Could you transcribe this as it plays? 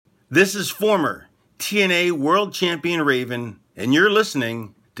This is former TNA World Champion Raven, and you're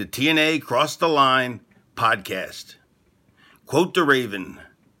listening to TNA Cross the Line podcast. Quote the Raven,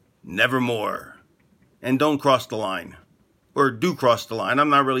 nevermore. And don't cross the line. Or do cross the line. I'm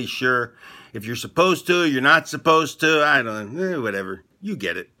not really sure if you're supposed to, you're not supposed to. I don't know. Whatever. You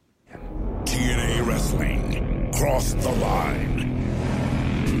get it. TNA Wrestling. Cross the Line.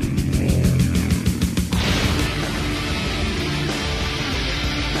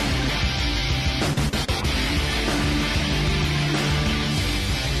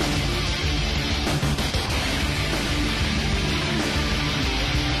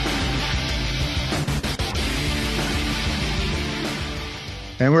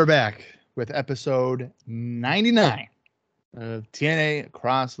 And we're back with episode 99 of TNA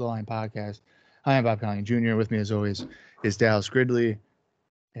Cross the Line podcast. Hi, I'm Bob Collier Jr. With me, as always, is Dallas Gridley.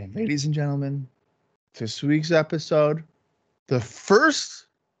 And ladies and gentlemen, this week's episode, the first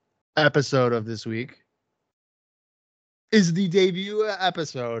episode of this week, is the debut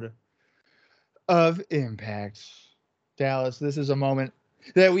episode of Impact. Dallas, this is a moment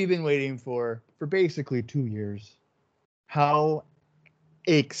that we've been waiting for basically 2 years. How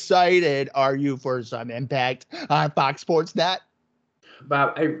excited are you for some Impact on Fox Sports Net?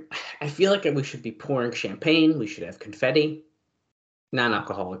 Bob, I feel like we should be pouring champagne. We should have confetti.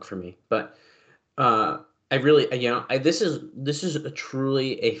 Non-alcoholic for me, but I really, this is a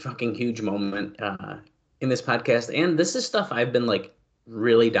truly a fucking huge moment in this podcast, and this is stuff I've been like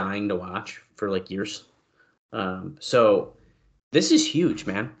really dying to watch for like years. So this is huge,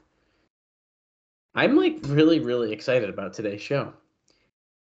 man. I'm like really, really excited about today's show.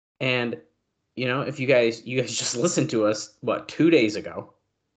 And, you know, if you guys just listened to us, 2 days ago?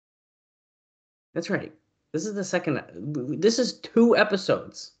 That's right. This is 2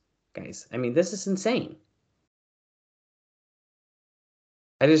 episodes, guys. I mean, this is insane.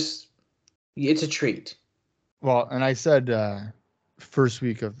 It's a treat. Well, and I said first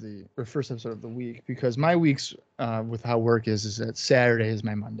episode of the week, because my weeks with how work is that Saturday is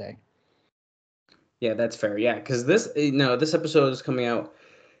my Monday. Yeah, that's fair. Yeah, because this episode is coming out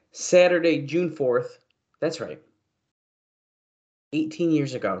Saturday, June 4th. That's right. 18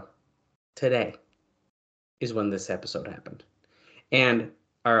 years ago today is when this episode happened. And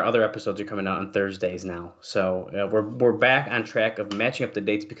our other episodes are coming out on Thursdays now. So we're back on track of matching up the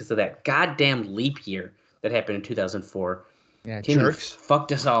dates because of that goddamn leap year that happened in 2004. Yeah, jerks.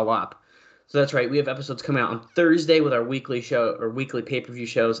 Fucked us all up. So that's right. We have episodes coming out on Thursday with our weekly show or weekly pay-per-view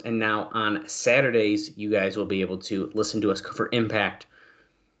shows. And now on Saturdays, you guys will be able to listen to us for Impact,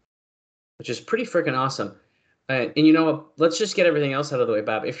 which is pretty freaking awesome. And you know what? Let's just get everything else out of the way,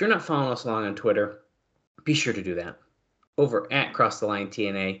 Bob. If you're not following us along on Twitter, be sure to do that. Over at Cross the Line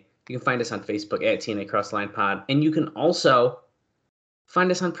TNA. You can find us on Facebook at TNA Cross the Line Pod. And you can also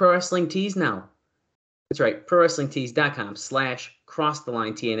find us on Pro Wrestling Tees now. That's right, ProWrestlingTees.com/Cross the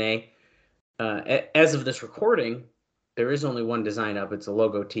Line TNA. As of this recording, there is only one design up. It's a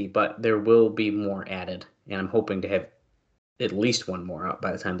logo tee, but there will be more added. And I'm hoping to have at least one more out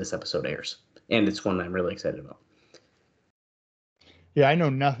by the time this episode airs. And it's one that I'm really excited about. Yeah, I know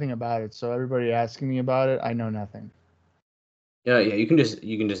nothing about it, so everybody asking me about it, I know nothing. Yeah, you can just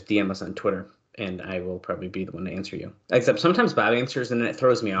DM us on Twitter, and I will probably be the one to answer you. Except sometimes Bob answers, and then it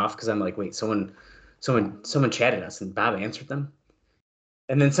throws me off because I'm like, wait, someone chatted us, and Bob answered them.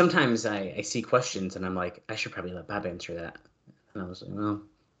 And then sometimes I see questions, and I'm like, I should probably let Bob answer that. And I was like, well,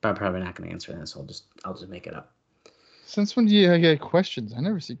 Bob probably not going to answer that, so I'll just make it up. Since when do you get questions? I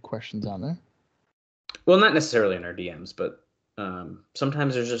never see questions on there. Well, not necessarily in our DMs, but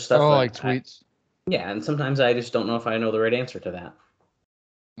sometimes there's just stuff. Oh, like tweets? And sometimes I just don't know if I know the right answer to that.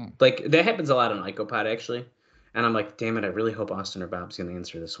 Like, that happens a lot on IcoPod, actually. And I'm like, damn it, I really hope Austin or Bob's going to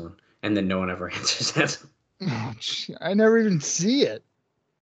answer this one. And then no one ever answers it. Oh, I never even see it.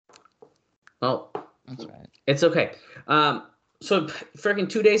 Well, that's right. It's okay. So freaking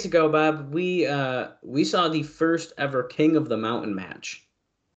 2 days ago, Bob, we saw the first ever King of the Mountain match.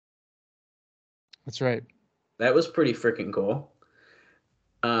 That's right. That was pretty freaking cool.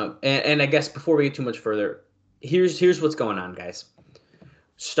 And I guess before we get too much further, here's what's going on, guys.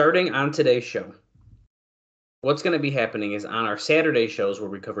 Starting on today's show, what's going to be happening is on our Saturday shows where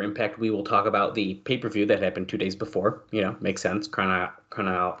we cover Impact, we will talk about the pay-per-view that happened 2 days before. You know, makes sense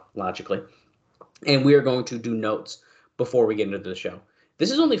chronologically. And we are going to do notes before we get into the show. This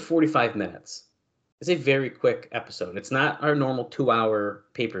is only 45 minutes. It's a very quick episode. It's not our normal 2-hour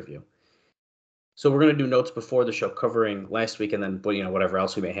pay-per-view. So we're going to do notes before the show covering last week and then whatever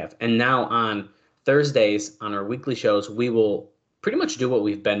else we may have. And now on Thursdays on our weekly shows, we will pretty much do what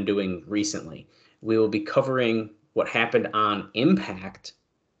we've been doing recently. We will be covering what happened on Impact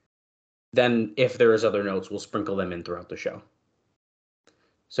then if there is other notes, we'll sprinkle them in throughout the show.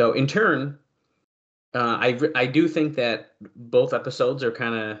 So in turn, I do think that both episodes are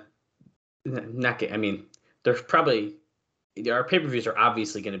kind of not. I mean, there's probably our pay-per-views are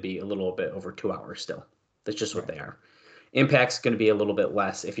obviously going to be a little bit over 2 hours still. That's just what they are. Impact's going to be a little bit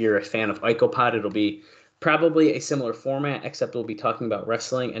less. If you're a fan of IcoPod, it'll be probably a similar format, except we'll be talking about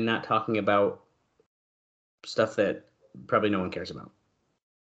wrestling and not talking about stuff that probably no one cares about.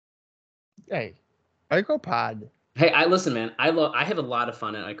 Hey, IcoPod. Hey, listen, man. I have a lot of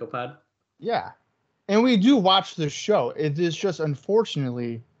fun at IcoPod. Yeah. And we do watch the show. It is just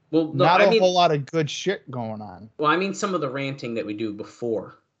unfortunately Well, no, not a whole lot of good shit going on. Well, I mean some of the ranting that we do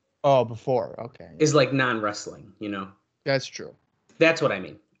before. Oh, before. Okay. Is like non-wrestling, you know. That's true. That's what I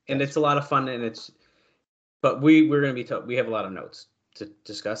mean. And it's a lot of fun, and but we're going to be we have a lot of notes to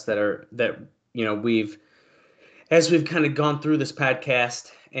discuss that you know, as we've kind of gone through this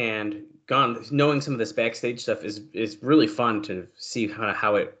podcast and knowing some of this backstage stuff is really fun to see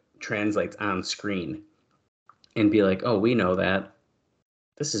how it translates on screen and be like, oh, we know that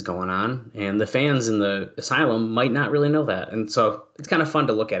this is going on, and the fans in the asylum might not really know that. And so it's kind of fun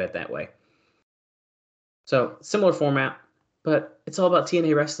to look at it that way. So similar format, but it's all about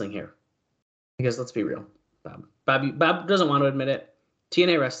TNA wrestling here. Because let's be real, Bob doesn't want to admit it.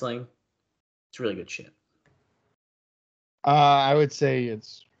 TNA wrestling, it's really good shit. I would say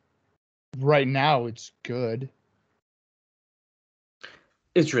it's right now it's good.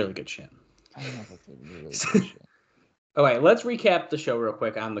 It's really good shit. I don't know if it's really good shit. All right, let's recap the show real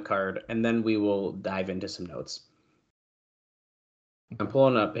quick on the card, and then we will dive into some notes. I'm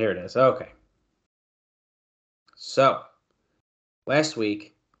pulling up. Here it is. Okay. So, last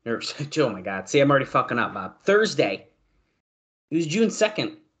week, oh my God. See, I'm already fucking up, Bob. Thursday. It was June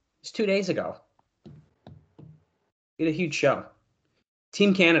 2nd. It's 2 days ago. We had a huge show.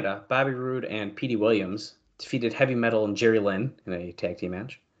 Team Canada, Bobby Roode and Petey Williams, defeated Heavy Metal and Jerry Lynn in a tag team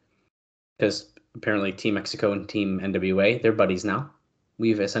match. Because apparently Team Mexico and Team NWA, they're buddies now.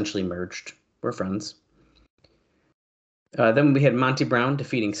 We've essentially merged. We're friends. Then we had Monty Brown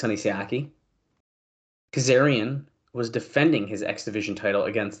defeating Sonny Siaki. Kazarian was defending his X Division title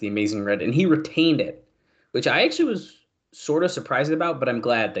against the Amazing Red, and he retained it, which I actually was sort of surprised about, but I'm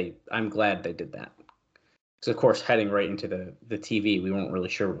glad they did that. Because, of course, heading right into the TV, we weren't really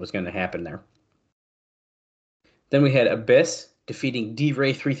sure what was going to happen there. Then we had Abyss defeating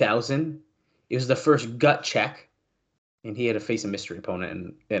D-Ray 3000. It was the first gut check, and he had to face a mystery opponent,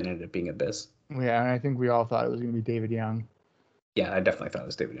 and it ended up being Abyss. Yeah, and I think we all thought it was going to be David Young. Yeah, I definitely thought it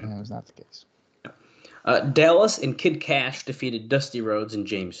was David Young. And that was not the case. Dallas and Kid Cash defeated Dusty Rhodes and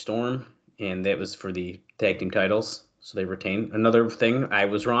James Storm, and that was for the tag team titles, so they retained. Another thing I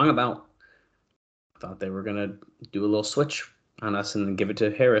was wrong about. I thought they were going to do a little switch on us and give it to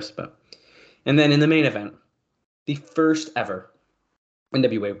Harris. And then in the main event, the first ever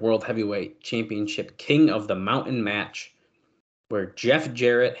NWA World Heavyweight Championship King of the Mountain match, where Jeff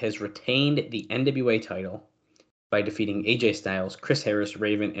Jarrett has retained the NWA title by defeating AJ Styles, Chris Harris,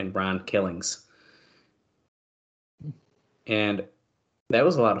 Raven, and Ron Killings. And that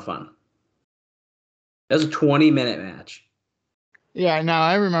was a lot of fun. That was a 20-minute match. Yeah, now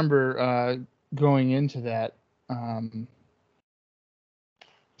I remember going into that,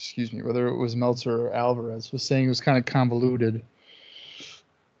 excuse me, whether it was Meltzer or Alvarez, was saying it was kind of convoluted.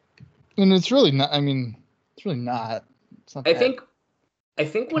 And it's really not, I mean, it's really not. It's not I think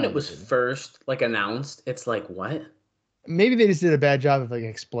when it was first announced, it's like, what? Maybe they just did a bad job of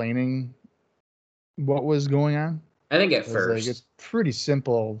explaining what was going on. I think at first. It's a pretty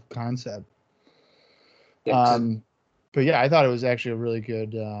simple concept. Yeah, but yeah, I thought it was actually a really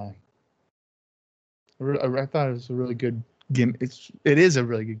good. I thought it was a really good gimmick. It is a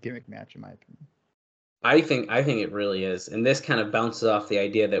really good gimmick match, in my opinion. I think it really is, and this kind of bounces off the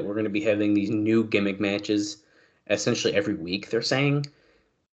idea that we're going to be having these new gimmick matches essentially every week. They're saying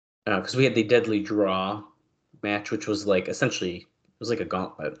because we had the Deadly Draw match, which was essentially it was like a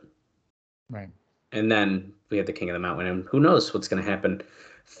gauntlet, right? And then we had the King of the Mountain, and who knows what's going to happen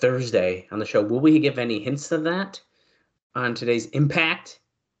Thursday on the show. Will we give any hints of that on today's Impact?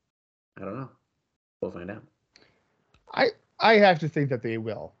 I don't know. We'll find out. I have to think that they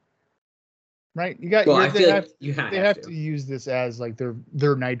will. Right? You got. Well, I feel they have to use this as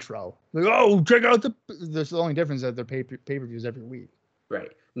their Nitro. Oh, check out There's the only difference that their pay-per-views every week.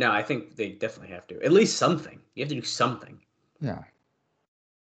 Right. No, I think they definitely have to. At least something. You have to do something. Yeah.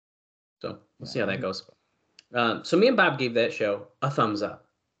 So we'll see how that goes. So me and Bob gave that show a thumbs up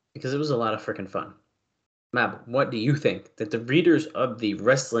because it was a lot of freaking fun. Bob, what do you think that the readers of the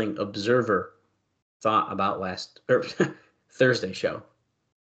Wrestling Observer thought about Thursday show?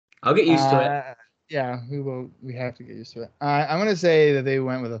 I'll get used to it. Yeah, we will. We have to get used to it. I'm gonna say that they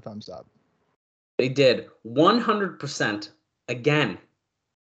went with a thumbs up. They did 100% again.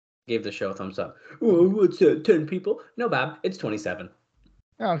 Gave the show a thumbs up. Oh, what's that? 10 people? No, Bob. It's 27.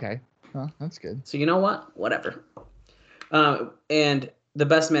 Oh, okay, well, that's good. So you know what? Whatever. And the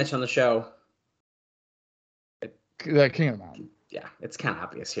best match on the show. The King of the Mountain. Yeah, it's kind of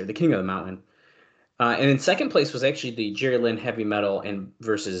obvious here. The King of the Mountain. And in second place was actually the Jerry Lynn Heavy Metal and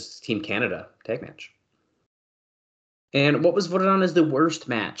versus Team Canada tag match. And what was voted on as the worst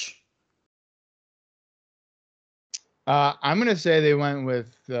match? I'm gonna say they went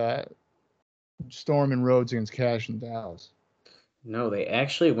with Storm and Rhodes against Cash and Dallas. No, they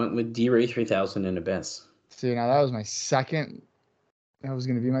actually went with D-Ray 3000 and Abyss. See, now that was my second. That was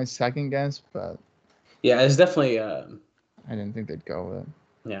gonna be my second guess, but yeah, it's definitely. I didn't think they'd go with it.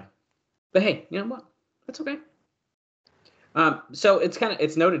 Yeah, but hey, you know what? That's okay. So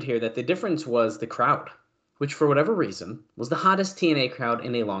it's noted here that the difference was the crowd, which for whatever reason was the hottest TNA crowd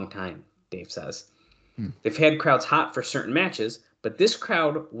in a long time. Dave says. They've had crowds hot for certain matches, but this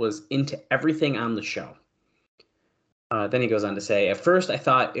crowd was into everything on the show. Then he goes on to say, at first I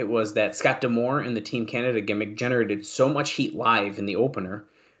thought it was that Scott D'Amore and the Team Canada gimmick generated so much heat live in the opener,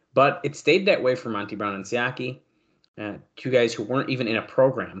 but it stayed that way for Monty Brown and Siaki, two guys who weren't even in a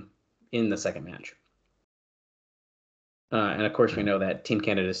program in the second match. And of course we know that Team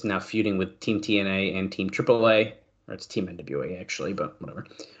Canada is now feuding with Team TNA and Team AAA, or it's Team NWA actually, but whatever,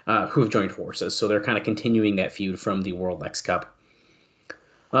 who have joined forces. So they're kind of continuing that feud from the World X Cup.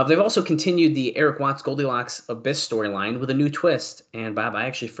 They've also continued the Eric Watts Goldilocks Abyss storyline with a new twist. And Bob, I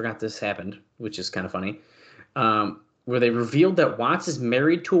actually forgot this happened, which is kind of funny, where they revealed that Watts is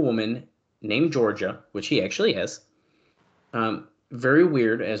married to a woman named Georgia, which he actually is. Very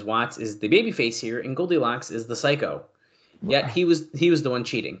weird, as Watts is the babyface here, and Goldilocks is the psycho. Yet he was the one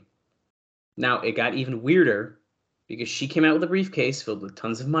cheating. Now it got even weirder because she came out with a briefcase filled with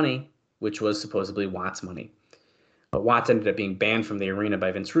tons of money, which was supposedly Watts' money. But Watts ended up being banned from the arena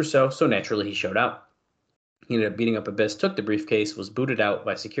by Vince Russo, so naturally he showed up. He ended up beating up Abyss, took the briefcase, was booted out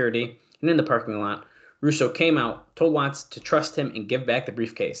by security, and in the parking lot, Russo came out, told Watts to trust him and give back the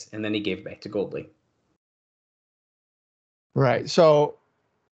briefcase, and then he gave it back to Goldie. Right. So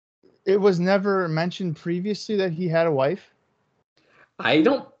it was never mentioned previously that he had a wife? I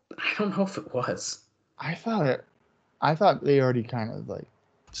don't know if it was. I thought they already kind of like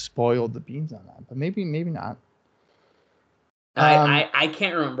spoiled the beans on that, but maybe not. I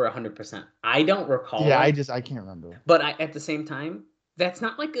can't remember 100%. I don't recall. Yeah, I can't remember. But at the same time, that's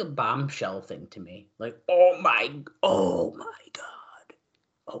not like a bombshell thing to me. Like, oh my God,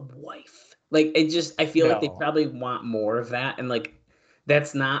 a wife. Like, I feel like they probably want more of that, and like,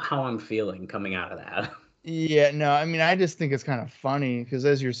 that's not how I'm feeling coming out of that. Yeah, no, I mean, I just think it's kind of funny because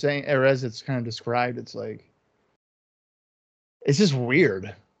as you're saying, or as it's kind of described, it's like, it's just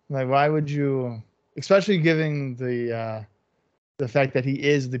weird. Like, why would you, especially given the fact that he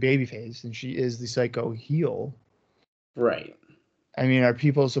is the babyface and she is the psycho heel. Right. I mean, are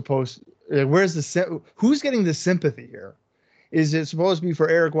people supposed, who's getting the sympathy here? Is it supposed to be for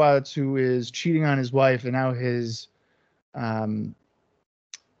Eric Watts, who is cheating on his wife and now his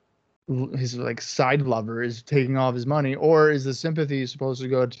like side lover is taking all of his money, or is the sympathy supposed to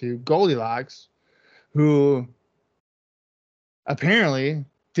go to Goldilocks, who apparently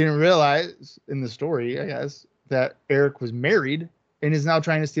didn't realize in the story, I guess, that Eric was married and is now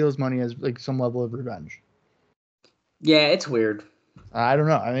trying to steal his money as like some level of revenge? Yeah, it's weird. I don't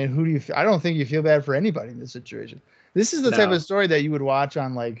know. I mean, I don't think you feel bad for anybody in this situation. This is the type of story that you would watch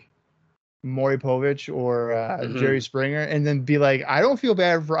on like Maury Povich or Jerry Springer, and then be like, I don't feel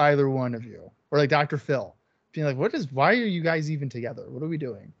bad for either one of you, or like Dr. Phil being like, why are you guys even together? What are we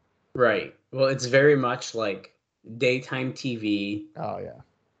doing? Right. Well, it's very much like daytime TV. Oh yeah.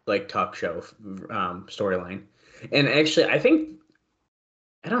 Like talk show storyline. And actually, I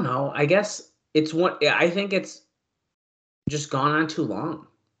don't know. I guess I think it's just gone on too long.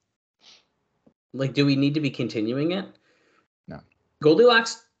 Like, do we need to be continuing it? No.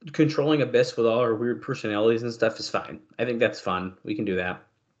 Goldilocks controlling Abyss with all our weird personalities and stuff is fine. I think that's fun. We can do that.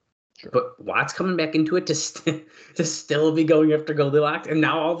 Sure. But Watts coming back into it to still be going after Goldilocks, and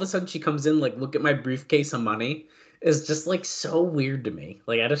now all of a sudden she comes in like, look at my briefcase of money, is just like so weird to me.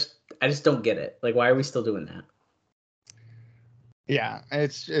 Like, I just don't get it. Like, why are we still doing that? Yeah,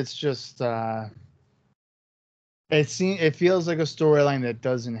 it's just it feels like a storyline that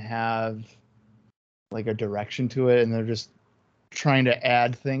doesn't have like a direction to it, and they're just trying to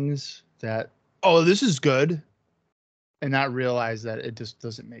add things that, oh, this is good, and not realize that it just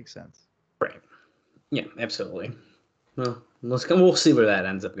doesn't make sense. Right. Yeah, absolutely. Well, we'll see where that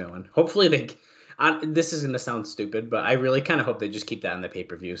ends up going. Hopefully this is going to sound stupid, but I really kind of hope they just keep that on the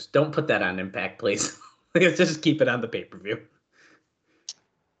pay-per-views. Don't put that on Impact, please. Just keep it on the pay-per-view.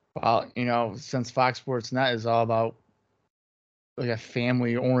 Well, since Fox Sports Net is all about like a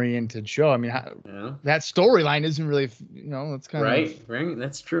family-oriented show, I mean, Yeah. that storyline isn't really, it's kind Right. of Right.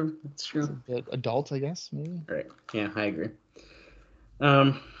 That's true. it's a bit adult, I guess, maybe. Right. Yeah, I agree.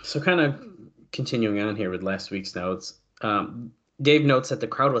 So kind of continuing on here with last week's notes. Dave notes that the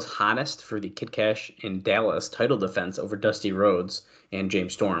crowd was hottest for the Kid Cash and Dallas title defense over Dusty Rhodes and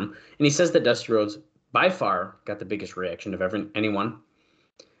James Storm, and he says that Dusty Rhodes by far got the biggest reaction of anyone.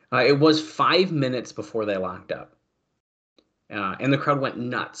 It was 5 minutes before they locked up, and the crowd went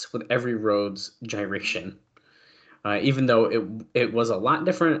nuts with every Rhodes gyration. Even though it was a lot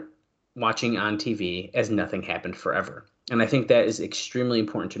different watching on TV as nothing happened forever. And I think that is extremely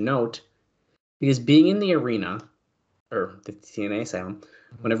important to note because being in the arena or the TNA Asylum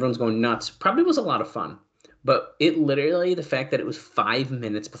when everyone's going nuts probably was a lot of fun. But it literally, the fact that it was 5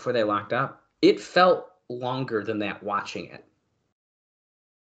 minutes before they locked up, it felt longer than that watching it.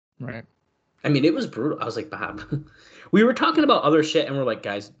 Right. I mean, it was brutal. I was like, Bob, we were talking about other shit and we're like,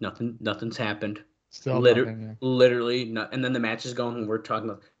 guys, nothing's happened. Still nothing, yeah. Literally, not, and then the match is going, and we're talking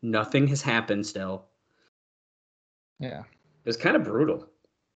about nothing has happened still. Yeah. It was kind of brutal,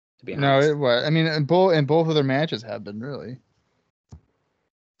 to be No, honest. it was. I mean, and both of their matches have been really.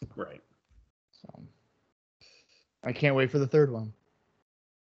 Right. So I can't wait for the third one.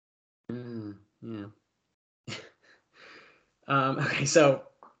 Yeah. Okay, so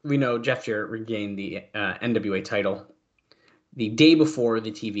we know Jeff Jarrett regained the NWA title the day before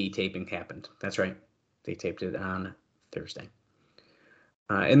the TV taping happened. That's right. They taped it on Thursday.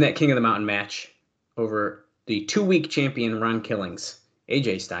 In that King of the Mountain match over the 2-week champion Ron Killings,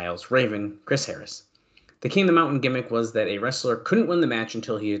 AJ Styles, Raven, Chris Harris. The King of the Mountain gimmick was that a wrestler couldn't win the match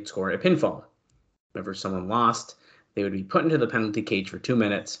until he had scored a pinfall. Whenever someone lost, they would be put into the penalty cage for 2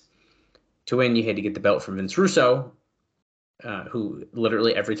 minutes. To win, you had to get the belt from Vince Russo, who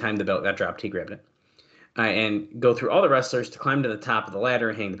literally every time the belt got dropped, he grabbed it, and go through all the wrestlers to climb to the top of the ladder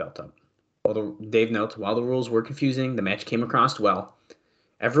and hang the belt up. Dave notes, while the rules were confusing, the match came across well.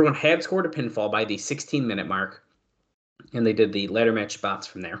 Everyone had scored a pinfall by the 16-minute mark, and they did the ladder match spots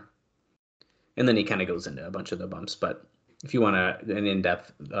from there. And then he kind of goes into a bunch of the bumps. But if you want an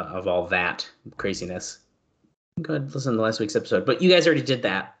in-depth of all that craziness, go ahead and listen to last week's episode. But you guys already did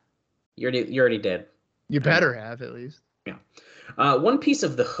that. You already did. You better have, at least. Yeah. One piece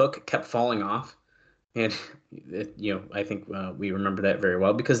of the hook kept falling off. And, I think we remember that very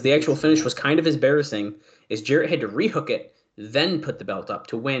well because the actual finish was kind of embarrassing as Jarrett had to rehook it, then put the belt up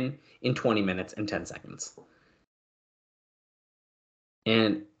to win in 20 minutes and 10 seconds.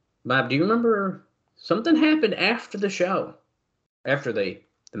 And, Bob, do you remember something happened after the show? After the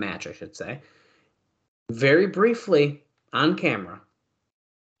match, I should say. Very briefly on camera.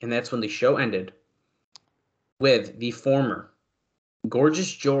 And that's when the show ended with the former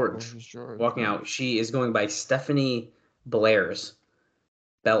Gorgeous George walking out. She is going by Stephanie Bellairs.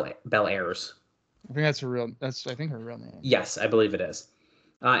 Bellairs. I think I think her real name. Yes, I believe it is.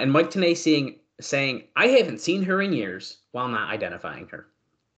 And Mike Tenay saying, I haven't seen her in years, while not identifying her.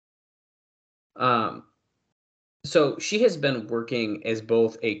 So she has been working as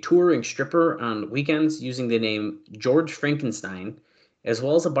both a touring stripper on weekends using the name George Frankenstein, as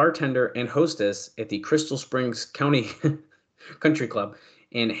well as a bartender and hostess at the Crystal Springs County Country Club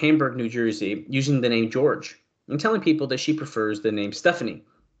in Hamburg, New Jersey, using the name George and telling people that she prefers the name Stephanie.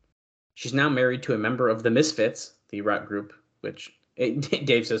 She's now married to a member of the Misfits, the rock group, which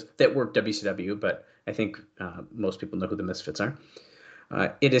Dave says that worked WCW, but I think most people know who the Misfits are.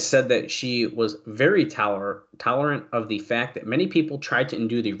 It is said that she was very tolerant of the fact that many people tried to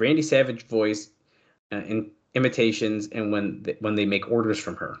undo the Randy Savage voice in imitations and when they make orders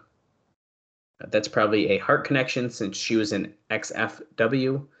from her. That's probably a heart connection since she was in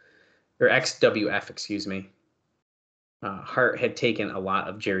XWF, excuse me. Hart had taken a lot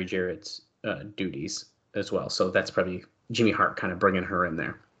of Jerry Jarrett's duties as well, so that's probably Jimmy Hart kind of bringing her in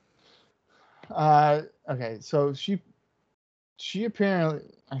there. Okay, so she apparently,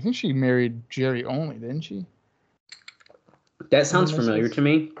 I think she married Jerry only, didn't she? That sounds familiar to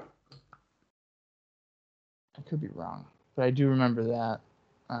me. I could be wrong, but I do remember that.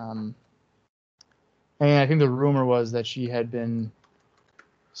 And I think the rumor was that she had been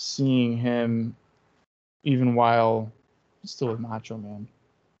seeing him even while still with Macho Man.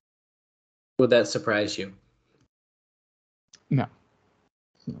 Would that surprise you? No,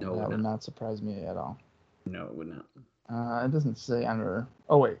 No, that would not surprise me at all. No, it would not. It doesn't say on her.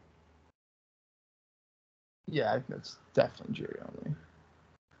 Oh wait. Yeah, I think that's definitely Jerry only.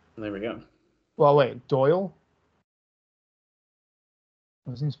 There we go. Well, wait, Doyle?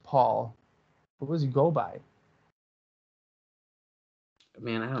 His name's Paul. What does he go by?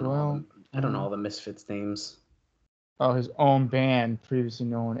 Man, I don't Doyle. know. I don't know all the Misfits names. Oh, his own band, previously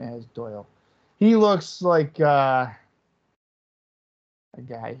known as Doyle. He looks like a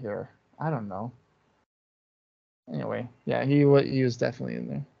guy here. I don't know. Anyway, yeah, he was definitely in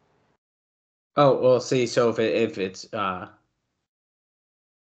there. Oh, well, see, so if it's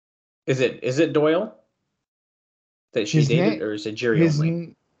is it Doyle that she His dated, name, or is it Jerry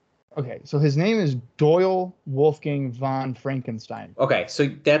only? Okay, so his name is Doyle Wolfgang von Frankenstein. Okay, so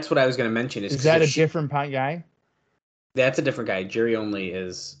that's what I was going to mention Is that a different guy? That's a different guy. Jerry only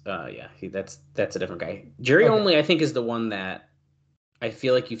is yeah, that's a different guy. Jerry Okay. only I think is the one that I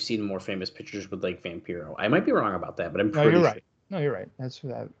feel like you've seen more famous pictures with like Vampiro. I might be wrong about that, but I'm No, pretty you're sure. right. No, you're right. That's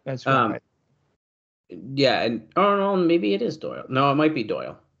that. That's Um, right. yeah, and oh no, maybe it is Doyle. No, it might be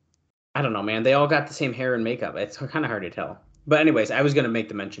Doyle. I don't know, man. They all got the same hair and makeup. It's kind of hard to tell. But anyways, I was gonna make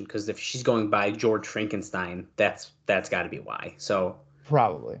the mention because if she's going by George Frankenstein, that's got to be why. So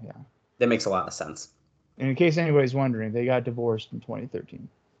Probably, yeah. that makes a lot of sense. And in case anybody's wondering, they got divorced in 2013.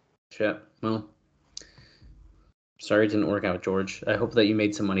 Shit. Well, sorry it didn't work out, George. I hope that you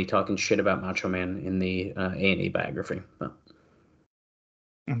made some money talking shit about Macho Man in the A&E biography. But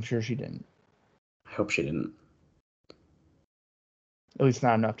I'm sure she didn't. I hope she didn't. At least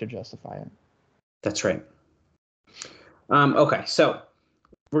not enough to justify it. That's right. Okay, so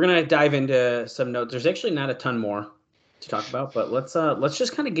we're gonna dive into some notes. There's actually not a ton more to talk about, but let's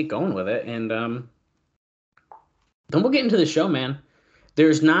just kind of get going with it, and then we'll get into the show, man.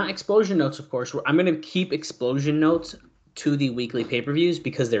 There's not explosion notes, of course. I'm gonna keep explosion notes to the weekly pay-per-views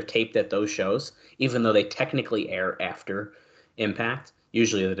because they're taped at those shows, even though they technically air after Impact,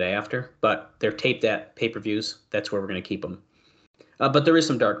 usually the day after. But they're taped at pay-per-views. That's where we're gonna keep them. But there is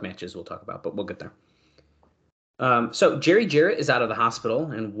some dark matches we'll talk about, but we'll get there. So Jerry Jarrett is out of the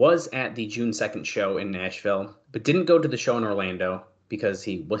hospital and was at the June 2nd show in Nashville, but didn't go to the show in Orlando because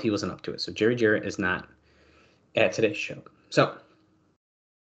he wasn't up to it. So Jerry Jarrett is not at today's show. So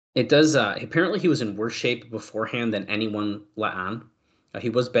it does. Apparently, he was in worse shape beforehand than anyone let on. He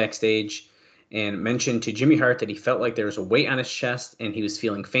was backstage and mentioned to Jimmy Hart that he felt like there was a weight on his chest and he was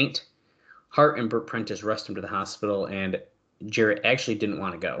feeling faint. Hart and Burt Prentice rushed him to the hospital, and Jarrett actually didn't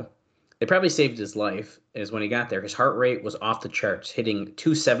want to go. They probably saved his life, as when he got there, his heart rate was off the charts, hitting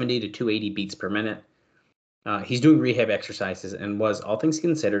 270 to 280 beats per minute. He's doing rehab exercises and was, all things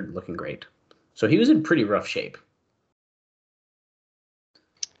considered, looking great. So he was in pretty rough shape.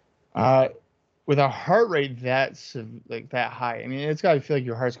 With a heart rate that high, I mean, it's got to feel like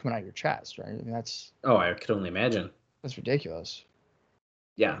your heart's coming out of your chest, right? I mean, that's. Oh, I could only imagine. That's ridiculous.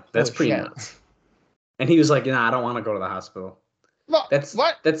 Yeah, that's Holy pretty shit. nuts. And he was like, "Nah, I don't want to go to the hospital." That's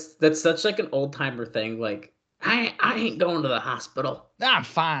such like an old timer thing. Like, I ain't going to the hospital. I'm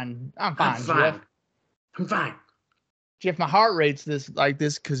fine. I'm fine, fine. Jeff. I'm fine. Jeff, my heart rate's this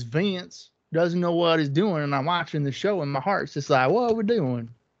because Vince doesn't know what he's doing, and I'm watching the show, and my heart's just like, what are we doing?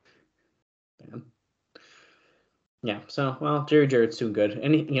 Man. Yeah. So, well, Jerry Jarrett's doing good,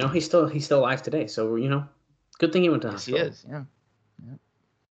 and he's still alive today. So, good thing he went to the hospital. He is. Yeah.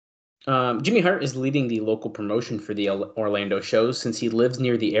 Jimmy Hart is leading the local promotion for the Orlando shows since he lives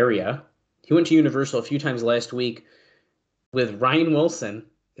near the area. He went to Universal a few times last week with Ryan Wilson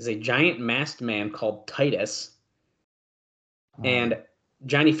as a giant masked man called Titus, and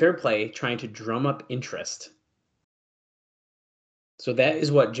Johnny Fairplay trying to drum up interest. So that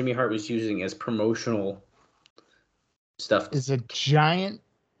is what Jimmy Hart was using as promotional stuff. It's a giant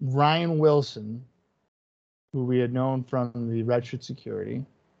Ryan Wilson, who we had known from the Red Shirt Security.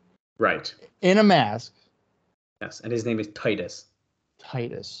 Right. In a mask. Yes, and his name is Titus.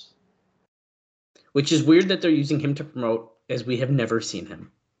 Titus. Which is weird that they're using him to promote, as we have never seen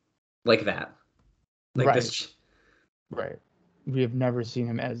him like that. Like right. This. Right. We have never seen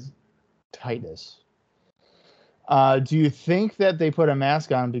him as Titus. Do you think that they put a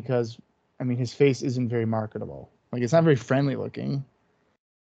mask on because, I mean, his face isn't very marketable? Like, it's not very friendly looking.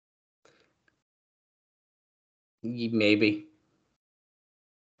 Maybe.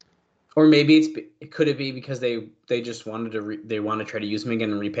 Or maybe could it be because they just wanted to they want to try to use him again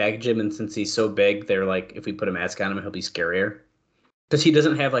and repackage him, and since he's so big, they're like, if we put a mask on him, he'll be scarier. Because he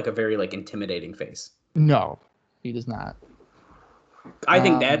doesn't have like a very like intimidating face. No, he does not. I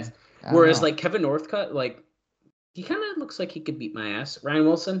think that's whereas like Kevin Northcutt, like he kind of looks like he could beat my ass. Ryan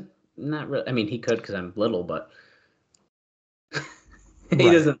Wilson, not really. I mean, he could because I'm little, but he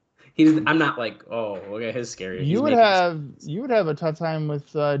doesn't. I'm not like, oh, look at his scary. You would have a tough time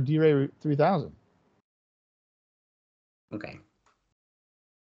with D-Ray 3000. Okay.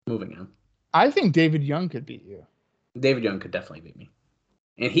 Moving on. I think David Young could beat you. David Young could definitely beat me.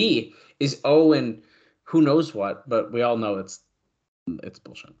 And he is and who knows what, but we all know it's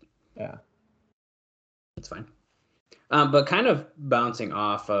bullshit. Yeah. It's fine. But kind of bouncing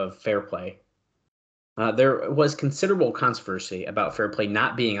off of Fair Play, there was considerable controversy about Fair Play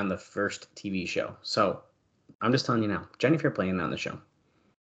not being on the first TV show. So I'm just telling you now, Johnny Fairplay isn't on the show.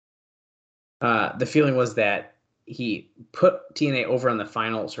 The feeling was that he put TNA over on the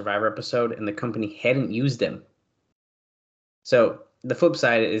final Survivor episode and the company hadn't used him. So the flip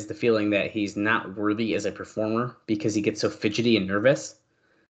side is the feeling that he's not worthy as a performer because he gets so fidgety and nervous.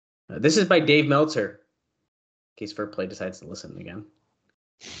 This is by Dave Meltzer, in case Fair Play decides to listen again.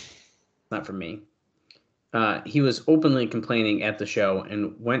 Not from me. He was openly complaining at the show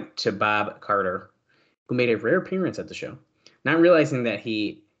and went to Bob Carter, who made a rare appearance at the show, not realizing that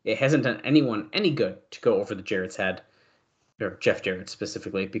it hasn't done anyone any good to go over the Jarrett's head, or Jeff Jarrett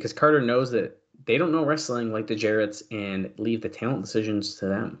specifically, because Carter knows that they don't know wrestling like the Jarretts and leave the talent decisions to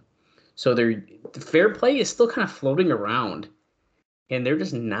them. So the Fair Play is still kind of floating around, and they're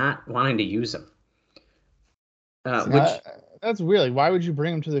just not wanting to use them. That's weird. Like, why would you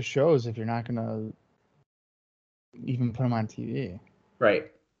bring them to the shows if you're not going to even put them on TV?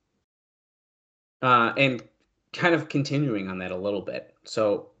 Right. And kind of continuing on that a little bit.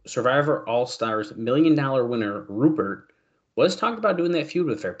 So Survivor All-Stars $1 million winner Rupert was talked about doing that feud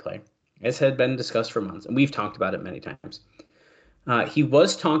with Fair Play, as had been discussed for months, and we've talked about it many times. He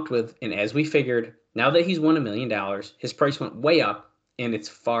was talked with, and as we figured, now that he's won $1 million, his price went way up, and it's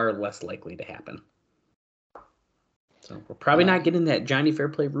far less likely to happen. So we're probably not getting that Johnny Fair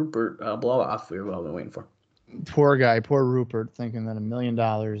Play Rupert blow-off we were all been waiting for. Poor guy, poor Rupert, thinking that $1 million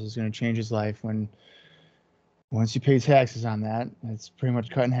is going to change his life when once you pay taxes on that, it's pretty much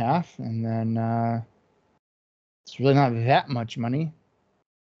cut in half, and then it's really not that much money,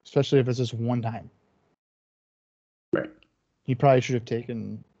 especially if it's just one time. Right. He probably should have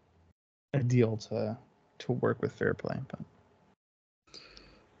taken a deal to work with Fair Play, but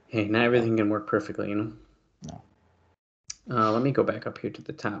hey, not everything can work perfectly, you know. No. Let me go back up here to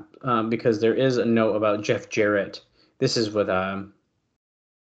the top because there is a note about Jeff Jarrett. This is with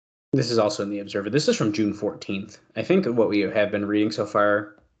this is also in the Observer. This is from June 14th. I think what we have been reading so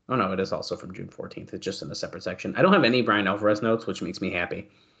far. Oh no, it is also from June 14th. It's just in a separate section. I don't have any Brian Alvarez notes, which makes me happy.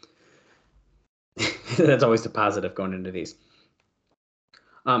 That's always the positive going into these.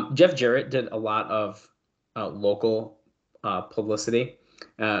 Jeff Jarrett did a lot of local publicity.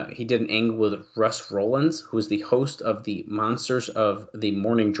 He did an angle with Russ Rollins, who is the host of the Monsters of the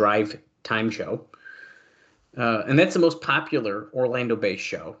Morning Drive time show. And that's the most popular Orlando-based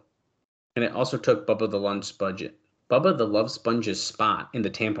show. And it also took Bubba the Love Sponge's spot in the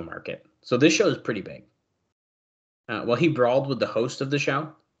Tampa market. So this show is pretty big. Well, he brawled with the host of the show,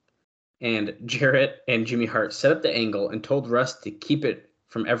 and Jarrett and Jimmy Hart set up the angle and told Russ to keep it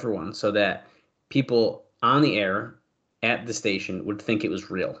from everyone so that people on the air at the station would think it was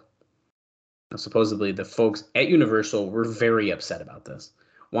real. Now, supposedly, the folks at Universal were very upset about this,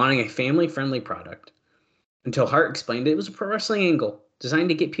 wanting a family-friendly product, until Hart explained it was a pro wrestling angle designed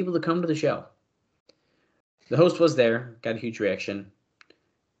to get people to come to the show. The host was there, got a huge reaction,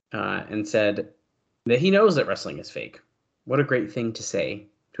 and said that he knows that wrestling is fake. What a great thing to say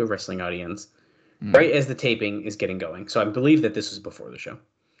to a wrestling audience, right as the taping is getting going. So I believe that this was before the show.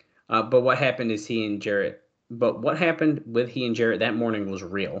 But what happened with he and Jarrett that morning was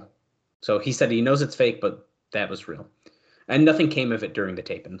real. So he said he knows it's fake, but that was real. And nothing came of it during the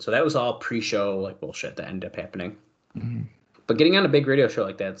taping. So that was all pre-show like bullshit that ended up happening. Mm-hmm. But getting on a big radio show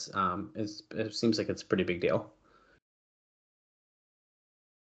like that it seems like it's a pretty big deal.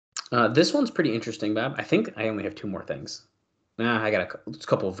 This one's pretty interesting, Bob. I think I only have two more things. I got a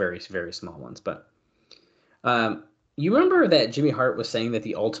couple of very, very small ones. But you remember that Jimmy Hart was saying that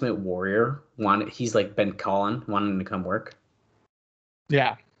the Ultimate Warrior he's like Ben Collin, wanting to come work?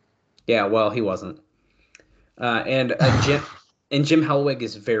 Yeah. Yeah, well, he wasn't. And Jim Hellwig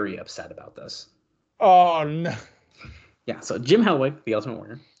is very upset about this. Oh, no. Yeah, so Jim Hellwig, the Ultimate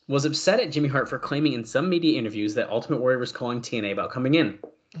Warrior, was upset at Jimmy Hart for claiming in some media interviews that Ultimate Warrior was calling TNA about coming in.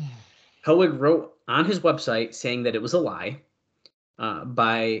 Hellwig wrote on his website saying that it was a lie.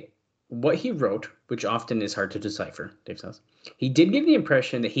 By what he wrote, which often is hard to decipher, Dave says, he did give the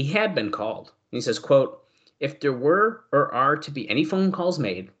impression that he had been called. And he says, quote, "If there were or are to be any phone calls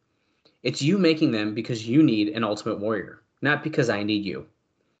made, it's you making them because you need an Ultimate Warrior, not because I need you."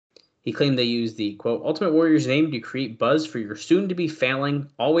 He claimed they used the, quote, "Ultimate Warrior's name to create buzz for your soon-to-be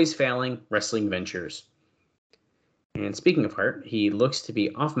always failing wrestling ventures." And speaking of Hart, he looks to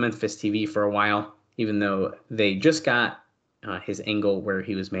be off Memphis TV for a while, even though they just got his angle where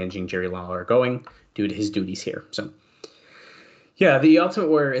he was managing Jerry Lawler going due to his duties here. So, yeah, the Ultimate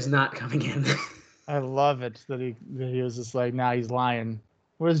Warrior is not coming in. I love it that he was just like, nah, he's lying.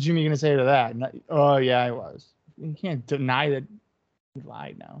 What is Jimmy gonna say to that? Oh yeah, I was. You can't deny that he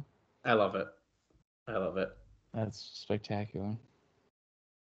lied now. I love it. I love it. That's spectacular.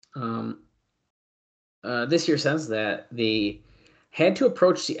 This year says that they had to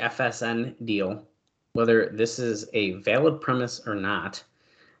approach the FSN deal, whether this is a valid premise or not,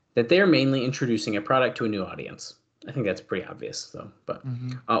 that they are mainly introducing a product to a new audience. I think that's pretty obvious, though. But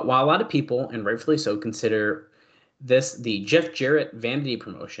while a lot of people, and rightfully so, consider this the Jeff Jarrett vanity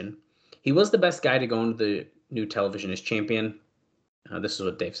promotion, he was the best guy to go into the new television as champion. This is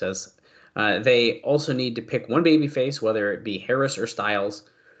what Dave says. They also need to pick one babyface, whether it be Harris or Styles,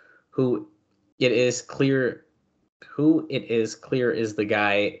 who it is clear is the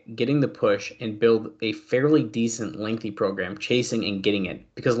guy getting the push and build a fairly decent lengthy program, chasing and getting it.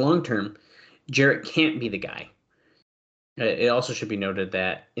 Because long term, Jarrett can't be the guy. It also should be noted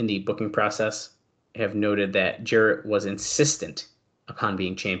that in the booking process, I have noted that Jarrett was insistent upon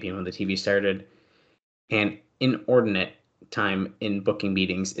being champion when the TV started, and inordinate time in booking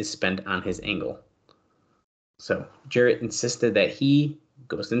meetings is spent on his angle. So Jarrett insisted that he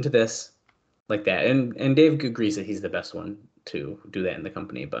goes into this like that, and Dave agrees that he's the best one to do that in the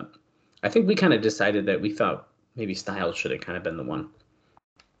company. But I think we kind of decided that we thought maybe Styles should have kind of been the one.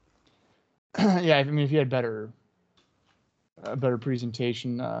 Yeah, I mean, if you had a better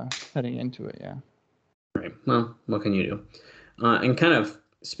presentation heading into it, yeah. Right. Well, what can you do? And kind of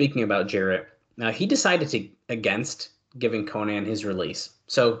speaking about Jarrett, he decided against giving Conan his release,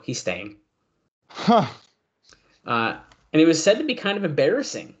 so he's staying. Huh. And it was said to be kind of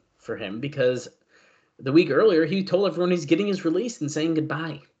embarrassing for him because the week earlier he told everyone he's getting his release and saying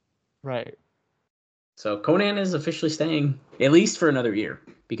goodbye. Right. So Conan is officially staying at least for another year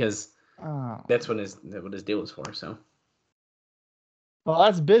because that's what his deal was for. So. Well,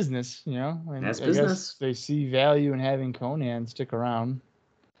 that's business, you know. And that's business. Guess they see value in having Conan stick around.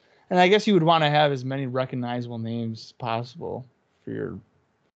 And I guess you would want to have as many recognizable names as possible for your.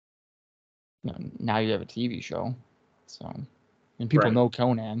 Now you have a TV show, so and people know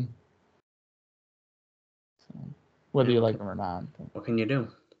Conan. So whether you like him or not. What can you do?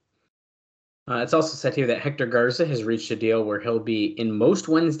 It's also said here that Hector Garza has reached a deal where he'll be in most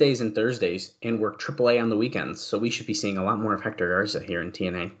Wednesdays and Thursdays and work AAA on the weekends. So we should be seeing a lot more of Hector Garza here in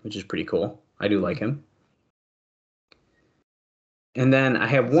TNA, which is pretty cool. I do like him. And then I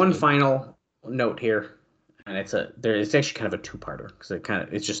have one final note here, and it's actually kind of a two-parter because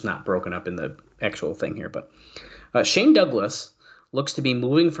it's just not broken up in the actual thing here. But Shane Douglas looks to be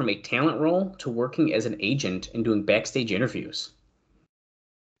moving from a talent role to working as an agent and doing backstage interviews.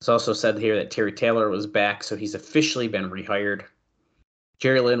 It's also said here that Terry Taylor was back, so he's officially been rehired.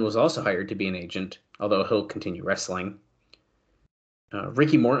 Jerry Lynn was also hired to be an agent, although he'll continue wrestling.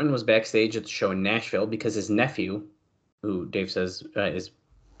 Ricky Morton was backstage at the show in Nashville because his nephew, who Dave says is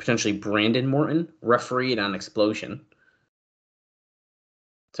potentially Brandon Morton, refereed on Explosion.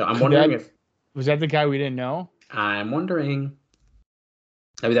 So I'm wondering if... Was that the guy we didn't know? I'm wondering...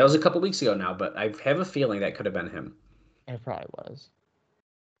 I mean, that was a couple weeks ago now, but I have a feeling that could have been him. It probably was.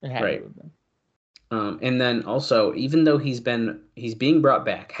 It had right. to have been. And then also, even though he's being brought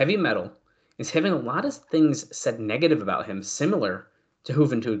back, Heavy Metal is having a lot of things said negative about him, similar to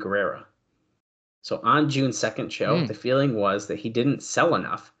Juventud Guerrera. So on June 2nd show, the feeling was that he didn't sell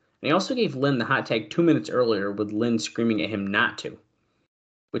enough. And he also gave Lynn the hot tag 2 minutes earlier with Lynn screaming at him not to,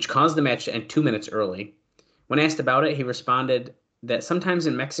 which caused the match to end 2 minutes early. When asked about it, he responded that sometimes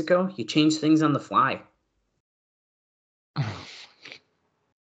in Mexico, you change things on the fly.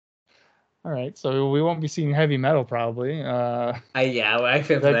 All right, so we won't be seeing Heavy Metal probably. I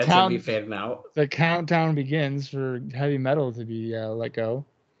feel that should be fading out. The countdown begins for Heavy Metal to be let go.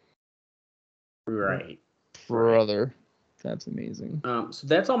 Right. Brother. That's amazing. So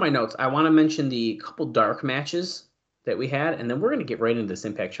that's all my notes. I want to mention the couple dark matches that we had, and then we're going to get right into this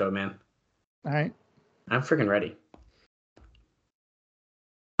Impact show, man. All right. I'm freaking ready.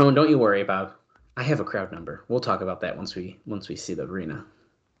 Oh, and don't you worry, Bob. I have a crowd number. We'll talk about that once we see the arena.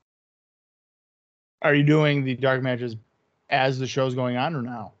 Are you doing the dark matches as the show's going on or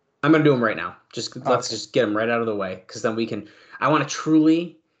now? I'm going to do them right now. Let's just get them right out of the way, because then I want to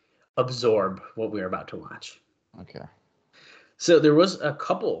truly absorb what we're about to watch. Okay. So there was a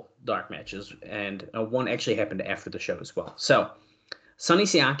couple dark matches, and one actually happened after the show as well. So Sonny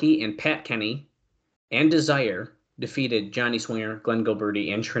Siaki and Pat Kenny and Desire defeated Johnny Swinger, Glenn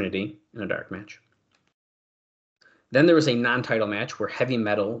Gilberti, and Trinity in a dark match. Then there was a non-title match where Heavy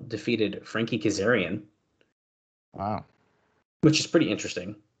Metal defeated Frankie Kazarian. Wow. which is pretty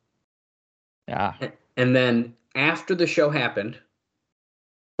interesting. Yeah. And then after the show happened,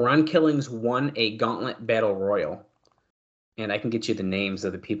 Ron Killings won a Gauntlet Battle Royal. And I can get you the names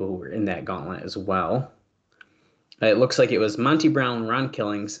of the people who were in that gauntlet as well. It looks like it was Monty Brown, Ron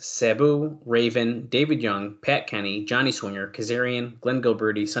Killings, Sabu, Raven, David Young, Pat Kenny, Johnny Swinger, Kazarian, Glenn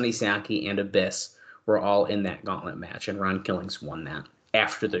Gilberti, Sonny Saki, and Abyss were all in that gauntlet match, and Ron Killings won that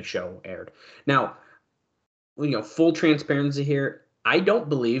after the show aired. Now, full transparency here, I don't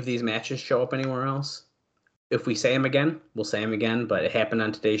believe these matches show up anywhere else. If we say them again, we'll say them again, but it happened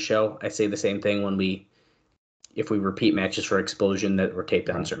on today's show. I say the same thing if we repeat matches for Explosion that were taped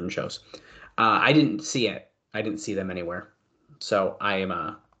on certain shows. I didn't see it. I didn't see them anywhere. So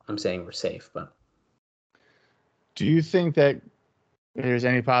I'm saying we're safe, but Do you think that there's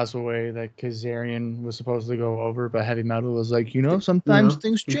any possible way that Kazarian was supposed to go over, but Heavy Metal was like, sometimes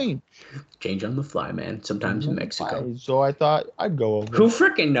things change. Change on the fly, man. Sometimes in Mexico. So I thought I'd go over. Who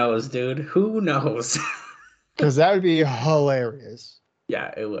freaking knows, dude? Who knows? Because that would be hilarious.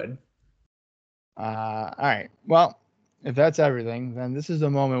 Yeah, it would. All right. Well, if that's everything, then this is the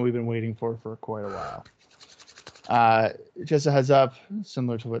moment we've been waiting for quite a while. Just a heads up,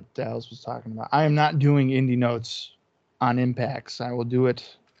 similar to what Dallas was talking about. I am not doing indie notes on Impacts. I will do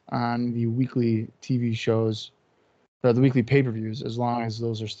it on the weekly TV shows, the weekly pay-per-views, as long as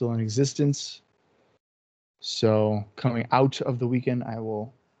those are still in existence. So coming out of the weekend, I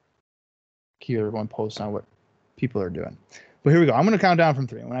will keep everyone posted on what people are doing. But here we go. I'm going to count down from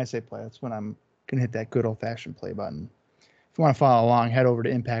 3. And when I say play, that's when I'm going to hit that good old-fashioned play button. If you want to follow along, head over to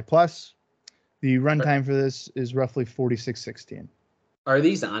Impact Plus. The runtime for this is roughly 46:16. Are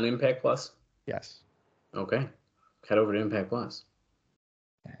these on Impact Plus? Yes. Okay. Head over to Impact Plus.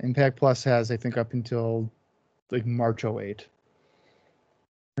 Impact Plus has, I think, up until like March 08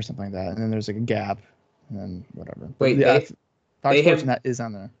 or something like that. And then there's like a gap and then whatever. Wait, Fox Sports Net is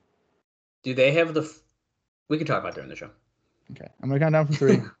on there. Do they have we can talk about during the show. Okay. I'm going to count down from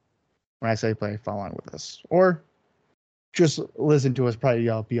 3. When I say play, follow on with us. Or just listen to us, probably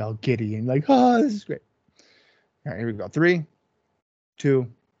y'all be all giddy and like, oh, this is great. All right, here we go. 3, 2,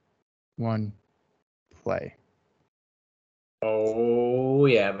 1, play. Oh,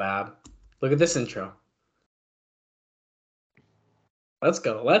 yeah, Bob. Look at this intro. Let's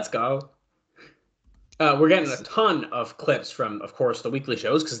go. We're getting a ton of clips from, of course, the weekly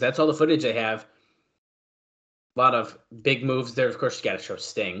shows, because that's all the footage they have. A lot of big moves there. Of course, you got to show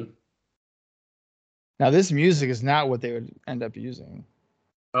Sting. Now, this music is not what they would end up using.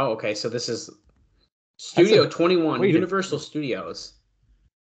 Oh, okay. So this is Studio 21, Universal Studios.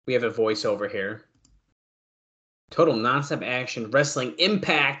 We have a voiceover here. Total nonstop action, wrestling,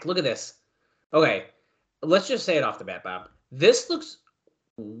 Impact. Look at this. Okay, let's just say it off the bat, Bob. This looks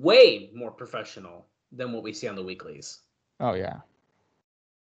way more professional than what we see on the weeklies. Oh, yeah.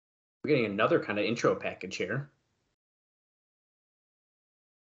 We're getting another kind of intro package here.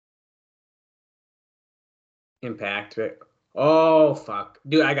 Impact. Oh, fuck.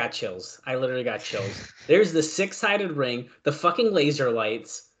 Dude, I got chills. I literally got chills. There's the 6-sided ring, the fucking laser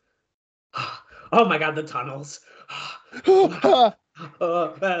lights. Oh my god, the tunnels.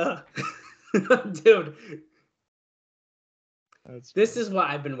 Dude. This is what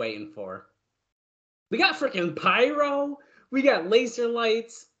I've been waiting for. We got freaking pyro. We got laser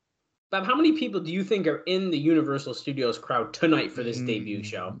lights. Bob, how many people do you think are in the Universal Studios crowd tonight for this debut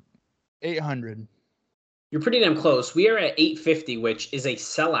show? 800. You're pretty damn close. We are at 850, which is a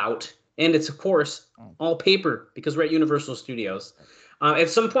sellout. And it's, of course, all paper because we're at Universal Studios. At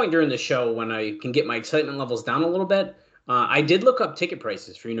some point during the show, when I can get my excitement levels down a little bit, I did look up ticket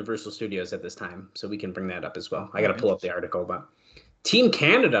prices for Universal Studios at this time, so we can bring that up as well. I got to pull up the article. But Team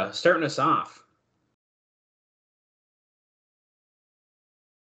Canada starting us off.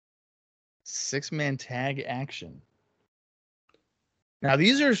 6-man tag action. Now,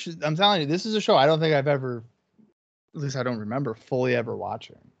 these are, I'm telling you, this is a show I don't think I've ever, at least I don't remember fully ever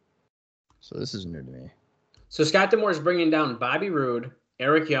watching. So this is new to me. So Scott D'Amore is bringing down Bobby Roode,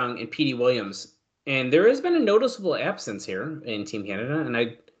 Eric Young, and Petey Williams. And there has been a noticeable absence here in Team Canada, and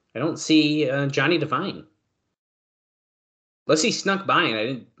I don't see Johnny Devine. Unless he snuck by, and I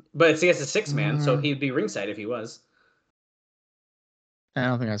didn't. But it's against a 6-man, so he'd be ringside if he was. I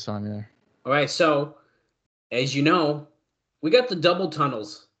don't think I saw him either. All right, so as you know, we got the double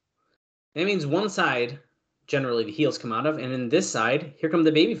tunnels. That means one side, generally the heels come out of, and in this side, here come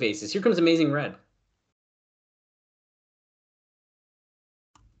the baby faces. Here comes Amazing Red.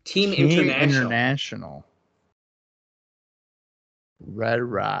 Team International. Red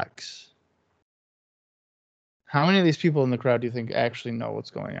Rocks. How many of these people in the crowd do you think actually know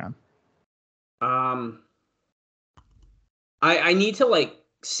what's going on? I need to like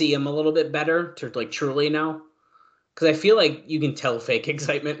see him a little bit better to like truly know, because I feel like you can tell fake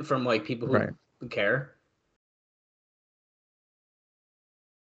excitement from like people who care.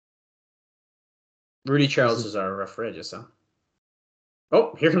 Rudy Charles is our referee, just so.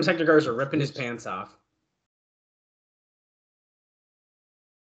 Oh, here comes Hector Garza ripping his pants off.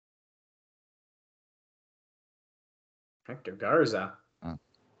 Hector Garza. Huh.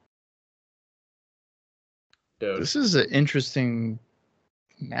 Dude. This is an interesting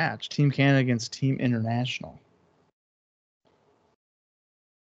match. Team Canada against Team International.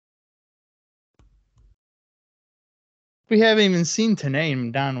 We haven't even seen Tenay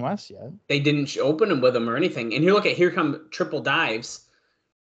and Don West yet. They didn't open him with him or anything. And here come triple dives.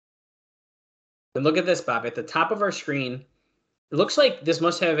 And look at this, Bob. At the top of our screen, it looks like this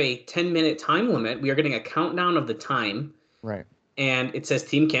must have a 10-minute time limit. We are getting a countdown of the time. Right. And it says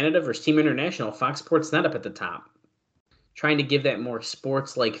Team Canada versus Team International. Fox Sports Net up at the top. Trying to give that more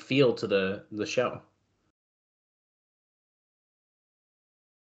sports-like feel to the show.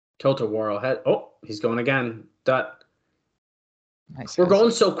 Tota Worrell. Oh, he's going again. Dot. Nice. We're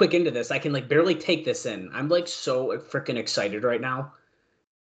going so quick into this. I can like barely take this in. I'm like so freaking excited right now.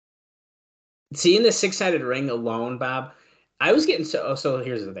 Seeing the six-sided ring alone, Bob, I was getting so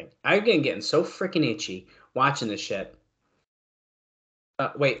here's the thing. I'm getting so freaking itchy watching this shit.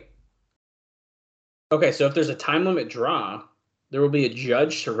 Wait. Okay, so if there's a time limit draw, there will be a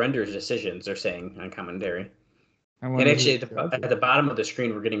judge to render decisions, they're saying on commentary. And actually at the bottom of the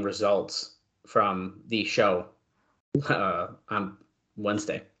screen, we're getting results from the show on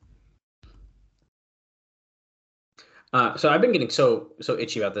Wednesday. So I've been getting so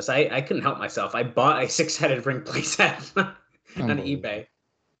itchy about this. I couldn't help myself. I bought a six-sided ring playset on eBay.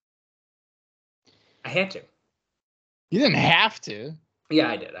 I had to. You didn't have to. Yeah,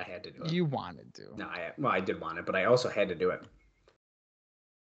 I did. I had to do it. You wanted to. No, I did want it, but I also had to do it.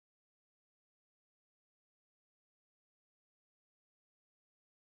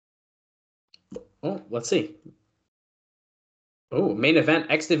 Oh, let's see. Oh, main event,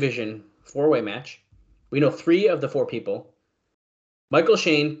 X Division, 4-way match. We know 3 of the 4 people. Michael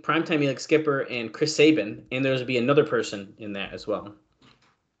Shane, Primetime Elix Skipper, and Chris Sabin. And there's be another person in that as well.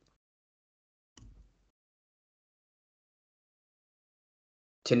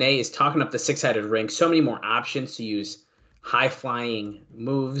 Tenay is talking up the six-sided ring. So many more options to use high-flying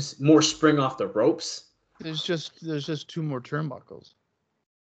moves, more spring off the ropes. There's just 2 more turnbuckles.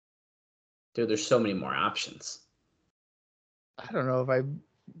 Dude, there's so many more options. I don't know if I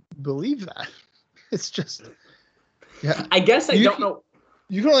believe that. It's just, yeah. I guess I don't know.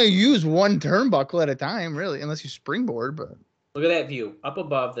 You can only use 1 turnbuckle at a time, really, unless you springboard. But look at that view up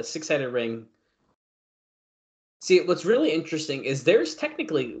above the six-sided ring. See, what's really interesting is there's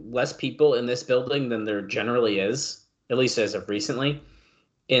technically less people in this building than there generally is, at least as of recently,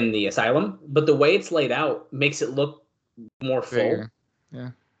 in the asylum. But the way it's laid out makes it look more full. bigger. Yeah.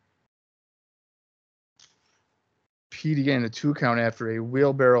 Pete getting a 2 count after a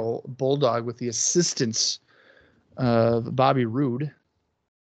wheelbarrow bulldog with the assistance of Bobby Roode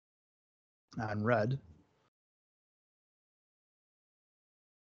on red.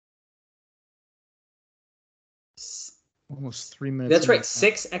 Almost 3 minutes. That's right.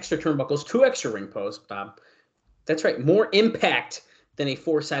 6 extra turnbuckles, 2 extra ring posts, Bob. That's right. More impact than a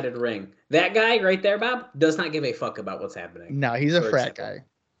 4-sided ring. That guy right there, Bob, does not give a fuck about what's happening. No, he's a frat guy.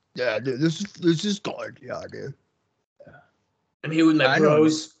 Yeah, dude, this is good. Yeah, dude. I'm here with my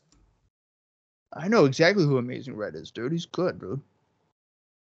bros. I know exactly who Amazing Red is, dude. He's good, dude.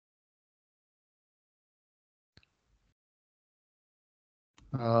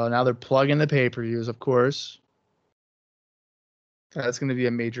 Now they're plugging the pay-per-views, of course. That's going to be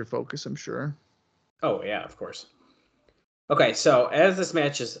a major focus, I'm sure. Oh yeah, of course. Okay, so as this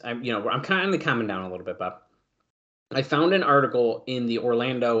match is, I'm kind of calming down a little bit, Bob. I found an article in the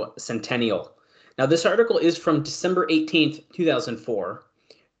Orlando Centennial. Now, this article is from December 18th, 2004,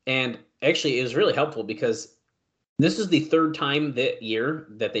 and actually it was really helpful because this is the 3rd time that year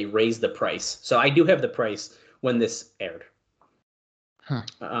that they raised the price. So I do have the price when this aired. Huh.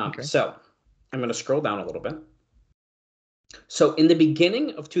 Okay. So I'm going to scroll down a little bit. So in the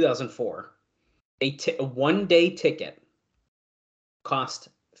beginning of 2004, a 1-day ticket cost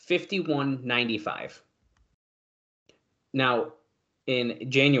 $51.95. Now, in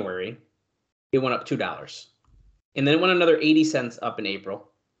January, it went up $2. And then it went another 80 cents up in April.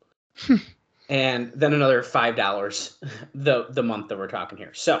 And then another $5 the month that we're talking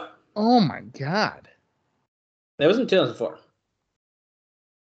here. So. Oh, my God. That was in 2004.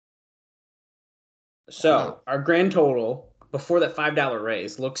 So, Our grand total before that $5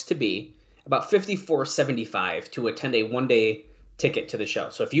 raise looks to be about $54.75 to attend a one-day ticket to the show.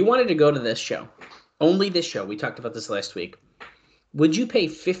 So if you wanted to go to this show, only this show, we talked about this last week, would you pay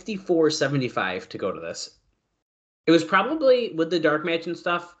 $54.75 to go to this? It was probably with the dark match and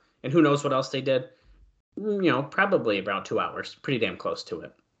stuff, and who knows what else they did. Probably about 2 hours. Pretty damn close to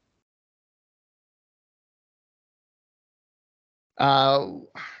it.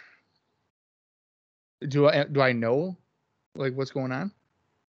 Do I know like what's going on?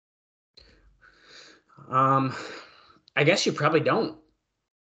 I guess you probably don't.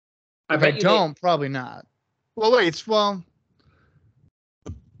 If I don't, probably not. Well, wait.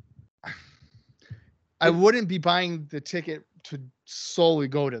 I wouldn't be buying the ticket to solely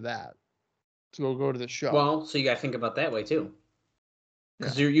go to that. To go to the show. Well, so you got to think about that way too.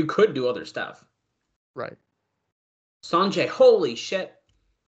 Because you could do other stuff. Right. Sanjay, holy shit.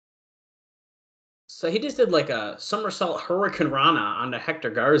 So he just did like a somersault Hurricane Rana onto Hector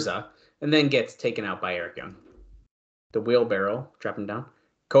Garza and then gets taken out by Eric Young. The wheelbarrow, drop him down.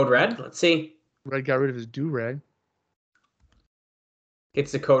 Code Red, let's see. Red got rid of his do-rag.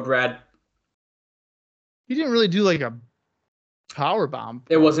 Hits the Code Red. He didn't really do like a power bomb.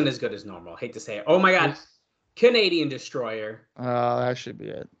 It wasn't as good as normal. Hate to say it. Oh my God. Canadian Destroyer. That should be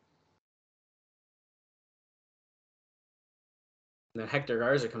it. And then Hector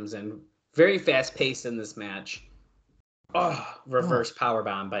Garza comes in. Very fast paced in this match. Reverse power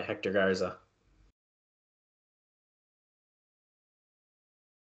bomb by Hector Garza.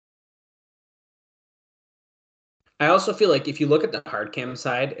 I also feel like if you look at the hard cam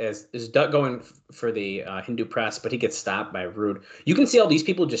side, is Dutt going for the Hindu press, but he gets stopped by Rude. You can see all these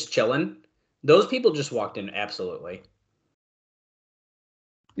people just chilling. Those people just walked in absolutely.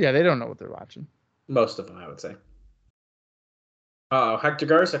 Yeah, they don't know what they're watching. Most of them, I would say. Hector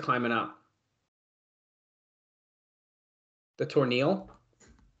Garza climbing up. The Tornil.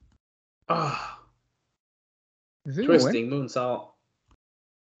 Twisting moonsault.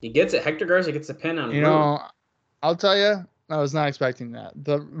 He gets it. Hector Garza gets a pin on Rude. I'll tell you, I was not expecting that.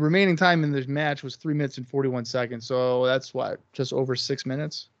 The remaining time in this match was 3 minutes and 41 seconds. So that's what, just over 6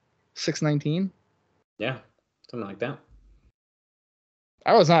 minutes? 6:19? Yeah, something like that.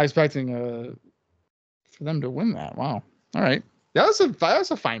 I was not expecting for them to win that. Wow. All right. That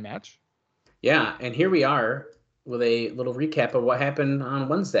was a fine match. Yeah, and here we are with a little recap of what happened on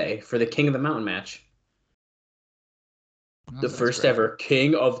Wednesday for the King of the Mountain match. The first ever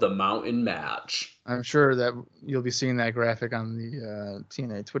King of the Mountain match. I'm sure that you'll be seeing that graphic on the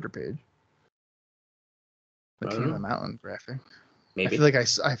TNA Twitter page. The King of the Mountain graphic. Maybe.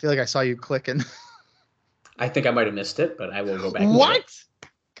 I feel like I saw you clicking. I think I might have missed it, but I will go back. What?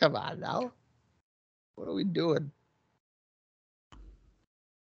 Come on now. What are we doing?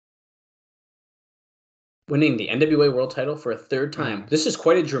 Winning the NWA World Title for a third time. This is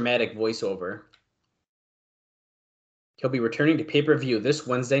quite a dramatic voiceover. He'll be returning to pay-per-view this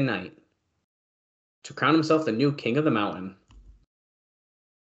Wednesday night to crown himself the new King of the Mountain.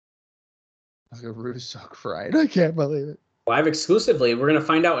 Rude's so fried. I can't believe it. Live exclusively, we're going to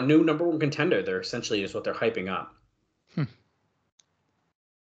find out a new number one contender. They're essentially is what they're hyping up.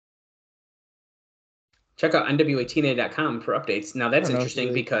 Check out NWATNA.com for updates. Now that's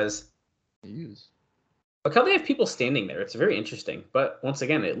interesting because look how they have people standing there. It's very interesting. But once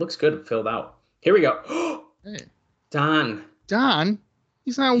again, it looks good filled out. Here we go. Hey. Don.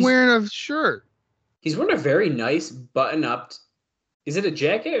 He's not wearing a shirt. He's wearing a very nice button-up. Is it a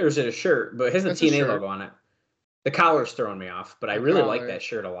jacket or is it a shirt? But it has the TNA logo on it. The collar's throwing me off, but I really like that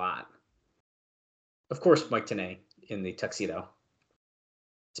shirt a lot. Of course, Mike Tenay in the tuxedo.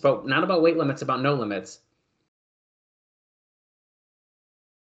 It's not about weight limits, about no limits.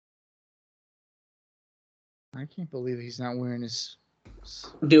 I can't believe he's not wearing his...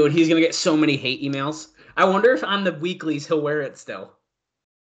 Dude, he's going to get so many hate emails. I wonder if on the weeklies he'll wear it still.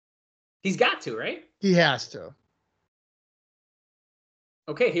 He's got to, right? He has to.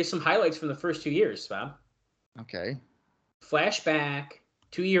 Okay, here's some highlights from the first 2 years, Bob. Okay. Flashback,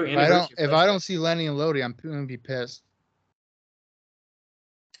 2-year anniversary. If I don't see Lenny and Lodi, I'm going to be pissed.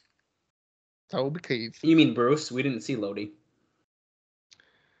 Toby Keith. You mean Bruce? We didn't see Lodi.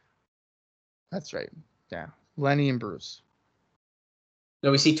 That's right. Yeah. Lenny and Bruce.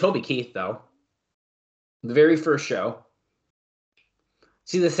 No, we see Toby Keith, though. The very first show.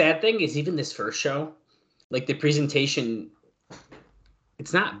 See, the sad thing is even this first show, like the presentation,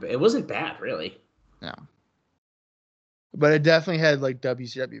 it wasn't bad, really. No. But it definitely had like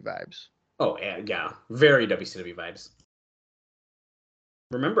WCW vibes. Oh, yeah. Very WCW vibes.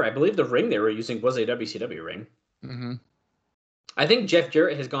 Remember, I believe the ring they were using was a WCW ring. Mm-hmm. I think Jeff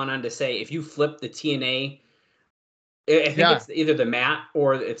Jarrett has gone on to say if you flip the TNA I think Yeah. it's either the mat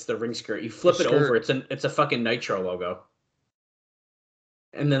or it's the ring skirt. You flip The it skirt. over. It's a fucking Nitro logo.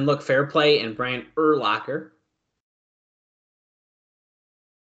 And then look, Fair Play and Brian Urlacher.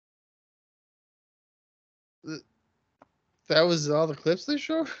 That was all the clips they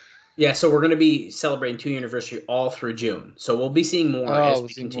showed? Yeah, so we're going to be celebrating 2 anniversary all through June. So we'll be seeing more as we'll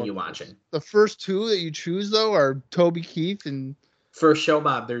we see more continue clips. watching. The first 2 that you choose, though, are Toby Keith and First show,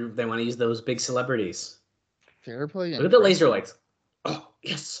 Bob, they want to use those big celebrities. Fair Play. Look at the laser lights. Oh,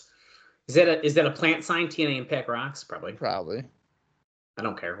 yes. Is that a plant sign? TNA Impact Rocks? Probably. Probably. I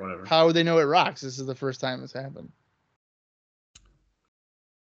don't care. Whatever. How would they know it rocks? This is the first time it's happened.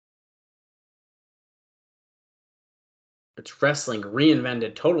 It's wrestling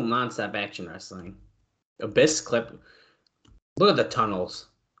reinvented. Total nonstop action wrestling. Abyss clip. Look at the tunnels.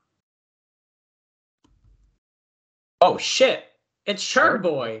 Oh, shit. It's Shark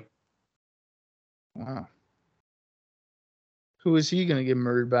Boy. Wow. Who is he going to get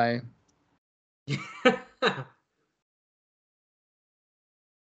murdered by?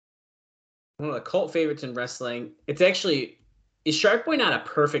 One of the cult favorites in wrestling. It's actually, is Shark Boy not a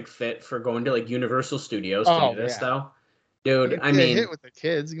perfect fit for going to like Universal Studios to do this though? Dude, I mean, hit with the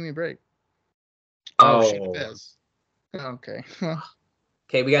kids. Give me a break. Oh, shit, Abyss. Okay.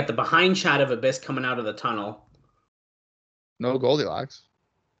 Okay, we got the behind shot of Abyss coming out of the tunnel. No Goldilocks.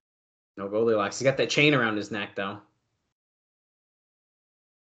 No Goldilocks. He's got that chain around his neck though.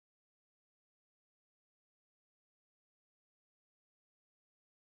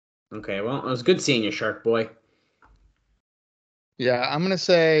 Okay, well, it was good seeing you, Shark Boy. Yeah, I'm gonna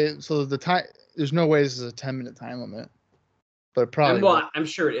say so. The time, there's no way this is a 10-minute time limit, but probably. Well, I'm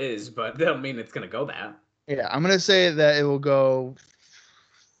sure it is, but that don't mean it's gonna go that. Yeah, I'm gonna say that it will go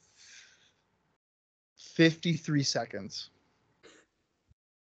 53 seconds.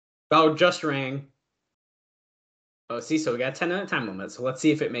 Oh, just rang. Oh, see, so we got a 10-minute time limit. So let's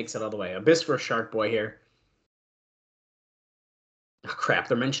see if it makes it all the way. Abyss for Shark Boy here. Oh, crap,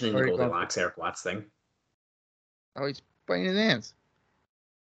 they're mentioning the Goldilocks Eric Watts thing. Oh, he's biting his hands.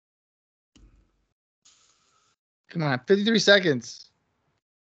 Come on, 53 seconds.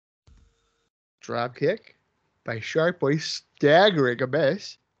 Drop kick by Shark Boy, staggering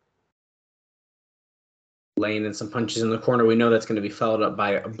Abyss. Laying in some punches in the corner. We know that's going to be followed up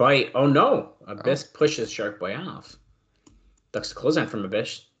by a bite. Oh, no. Abyss pushes Shark Boy off. Ducks the clothesline from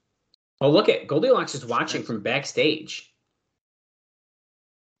Abyss. Oh, look at Goldilocks is watching from backstage.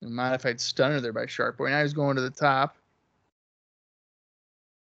 A modified stunner there by Shark Boy. Now he's going to the top.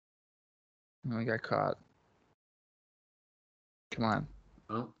 Oh, he got caught. Come on.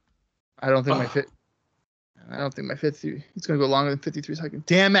 Oh. I don't think my 50. It's going to go longer than 53 seconds.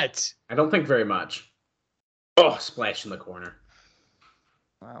 Damn it. I don't think very much. Oh, splash in the corner.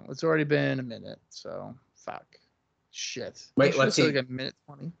 Wow, it's already been a minute, so fuck. Shit. Wait, let's see. Like a minute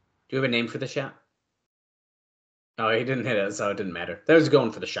 20. Do you have a name for the shot? Oh, he didn't hit it, so it didn't matter. That was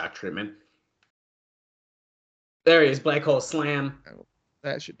going for the shock treatment. There he is, Black Hole Slam.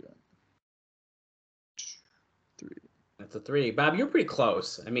 That should do it. 3. That's a 3. Bob, you're pretty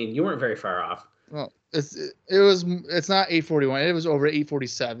close. I mean, you weren't very far off. Well, it's not 8:41. It was over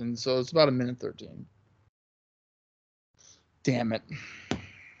 8:47, so it's about a minute 13. Damn it.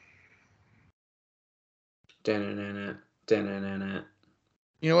 Da-na-na-na.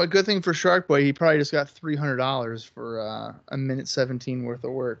 You know what? Good thing for Shark Boy, he probably just got $300 for a minute 17 worth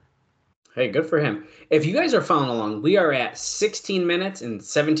of work. Hey, good for him. If you guys are following along, we are at 16 minutes and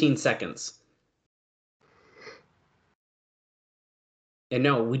 17 seconds. And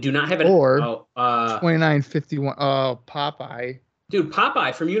no, we do not have an... Or 29:51. Oh, Popeye. Dude,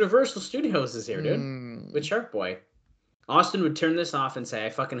 Popeye from Universal Studios is here, dude. With Shark Boy. Austin would turn this off and say, I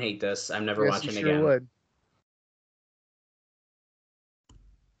fucking hate this. I'm never watching again. Would.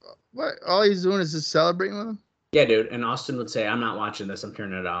 What? All he's doing is just celebrating with him? Yeah, dude. And Austin would say, I'm not watching this. I'm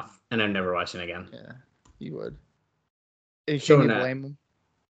turning it off. And I'm never watching again. Yeah, he would. Can you blame him?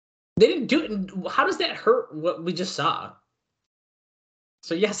 They didn't do it. How does that hurt what we just saw?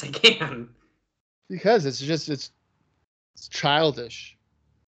 So, yes, I can. Because it's childish.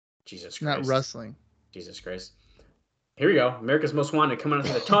 Jesus Christ. Not wrestling. Jesus Christ. Here we go. America's Most Wanted coming out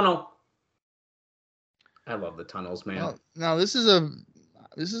of the tunnel. I love the tunnels, man. Well, now, this is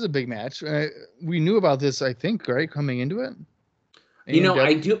a big match. We knew about this, I think, right, coming into it? You know,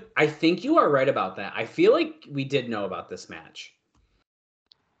 I do. I think you are right about that. I feel like we did know about this match.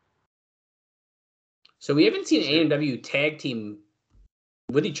 So we haven't seen AEW tag team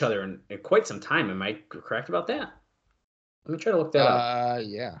with each other in quite some time. Am I correct about that? Let me try to look that up.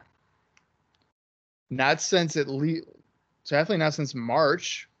 Yeah. Not since definitely not since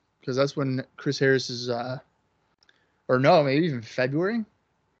March, because that's when Chris Harris's Or no, maybe even February.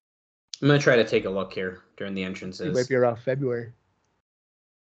 I'm going to try to take a look here during the It entrances. might be around February.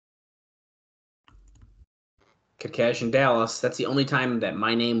 Kid Cash in Dallas. That's the only time that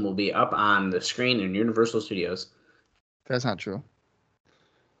my name will be up on the screen in Universal Studios. That's not true.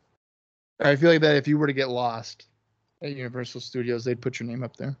 I feel like that if you were to get lost at Universal Studios, they'd put your name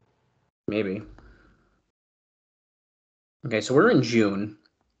up there. Maybe. Okay, so we're in June.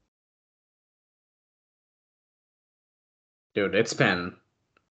 Dude, it's been...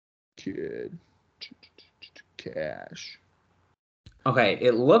 Kid Cash. Okay,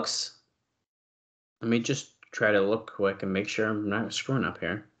 it looks... Let me just try to look quick and make sure I'm not screwing up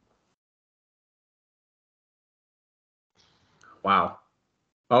here. Wow.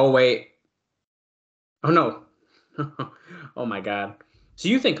 Oh, wait. Oh, no. Oh, my God. So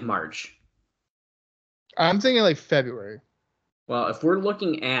you think March. I'm thinking like February. Well, if we're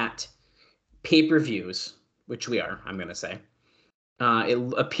looking at pay-per-views, which we are, I'm going to say,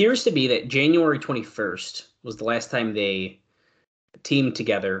 it appears to be that January 21st was the last time they teamed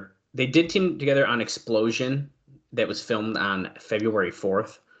together. They did team together on Explosion that was filmed on February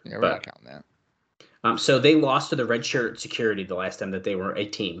 4th. Yeah, we're not counting that. So they lost to the Red Shirt Security the last time that they were a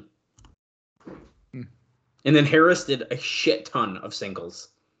team. And then Harris did a shit ton of singles.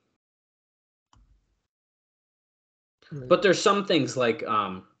 Right. But there's some things like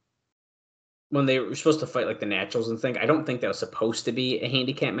when they were supposed to fight like the Naturals and thing, I don't think that was supposed to be a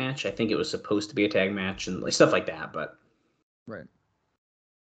handicap match. I think it was supposed to be a tag match and like stuff like that. But Right.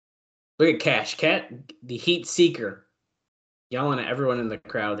 Look at Cash. Cat, the Heat Seeker, yelling at everyone in the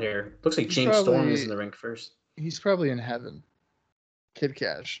crowd here. Looks like James Storm is in the ring first. He's probably in heaven. Kid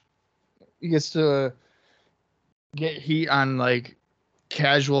Cash. He gets to get heat on like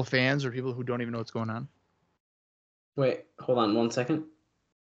casual fans or people who don't even know what's going on. Wait, hold on 1 second.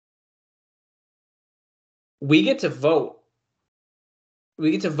 We get to vote. We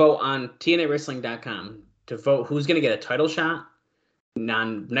get to vote on TNAWrestling.com to vote who's going to get a title shot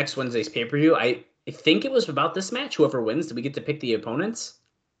on next Wednesday's pay-per-view. I think it was about this match. Whoever wins, do we get to pick the opponents?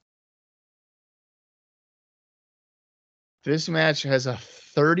 This match has a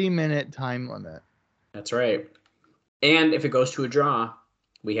 30-minute time limit. That's right. And if it goes to a draw,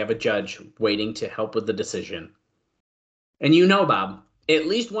 we have a judge waiting to help with the decision. And you know, Bob, at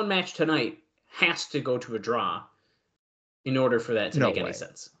least one match tonight has to go to a draw in order for that to make any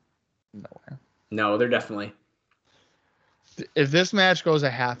sense. No way. No, they're definitely. If this match goes a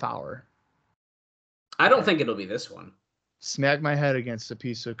half hour, I don't think it'll be this one. smack my head against a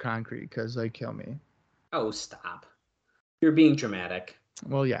piece of concrete because they kill me. Oh, stop. You're being dramatic.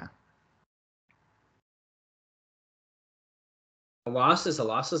 Well, yeah. A loss is a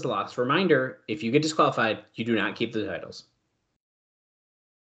loss is a loss. Reminder, if you get disqualified, you do not keep the titles.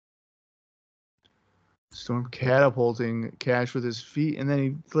 Storm catapulting Cash with his feet, and then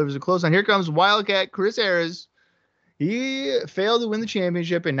he delivers a clothesline. Here comes Wildcat Chris Harris. He failed to win the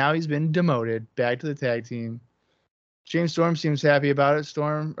championship, and now he's been demoted back to the tag team. James Storm seems happy about it.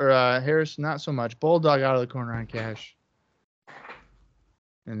 Harris, not so much. Bulldog out of the corner on Cash.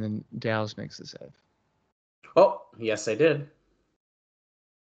 And then Dallas makes the save. Oh, yes, I did.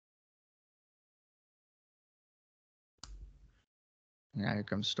 Now here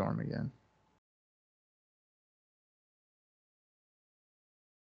comes Storm again.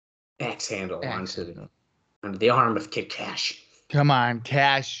 Axe handle onto the arm of Kid Cash. Come on,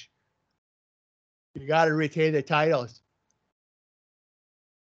 Cash. You got to retain the titles.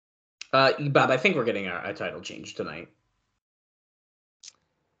 Bob, I think we're getting a title change tonight.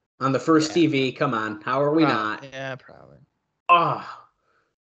 On the first TV, come on. How are we not? Yeah, probably. Oh.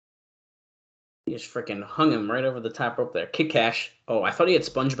 He just freaking hung him right over the top rope there. Kid Cash. Oh, I thought he had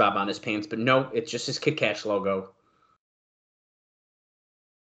SpongeBob on his pants, but no, it's just his Kid Cash logo.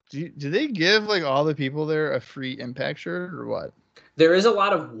 Do they give like all the people there a free Impact shirt or what? There is a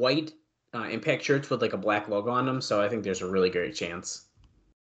lot of white Impact shirts with like a black logo on them, so I think there's a really great chance.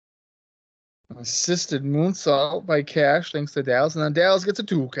 Assisted moonsault by Cash thanks to Dallas, and then Dallas gets a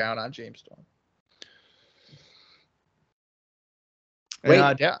 2 count on James Storm. Wait.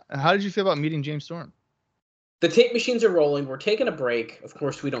 How did you feel about meeting James Storm? The tape machines are rolling. We're taking a break. Of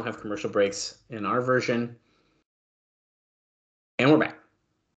course, we don't have commercial breaks in our version. And we're back.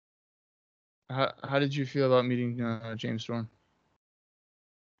 How did you feel about meeting James Storm?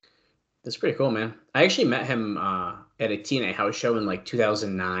 That's pretty cool, man. I actually met him at a TNA house show in like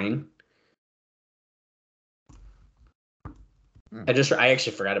 2009. I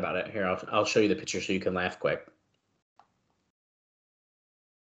actually forgot about it. Here, I'll show you the picture so you can laugh quick.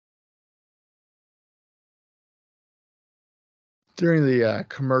 During the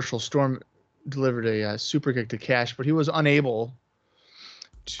commercial, Storm delivered a super kick to Cash, but he was unable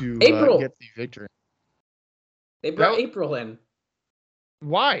to April. get the victory. They brought April in.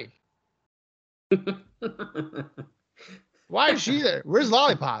 Why? Why is she there? Where's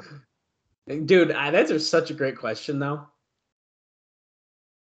Lollipop? Dude, that's such a great question, though.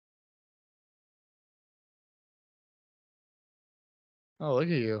 Oh, look at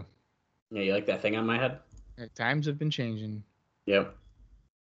you. Yeah, you like that thing on my head? Yeah, times have been changing. Yep.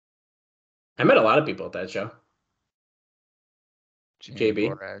 I met a lot of people at that show.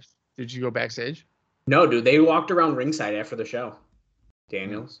 JB. Borash. Did you go backstage? No, dude, they walked around ringside after the show.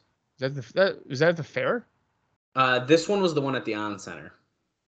 Daniels. Is that at the fair? This one was the one at the On Center.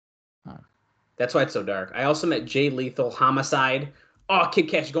 Huh. That's why it's so dark. I also met Jay Lethal, Homicide. Oh, Kid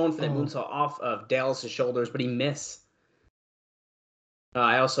Cash going for that moonsault off of Dallas' shoulders, but he missed.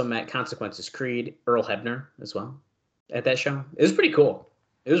 I also met Consequences Creed, Earl Hebner as well at that show. It was pretty cool.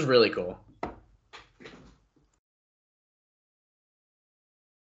 It was really cool.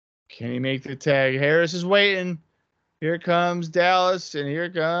 Can he make the tag? Harris is waiting. Here comes Dallas, and here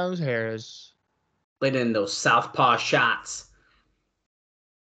comes Harris. Laid in those southpaw shots.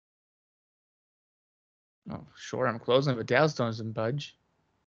 Oh, short arm closing, but Dallas doesn't budge.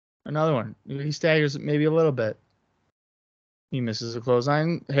 Another one. He staggers maybe a little bit. He misses a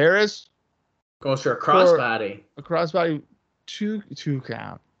clothesline. Harris goes for a crossbody. A crossbody, two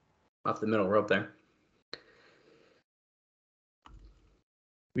count. Off the middle rope there.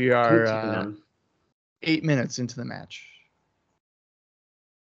 We are 8 minutes into the match.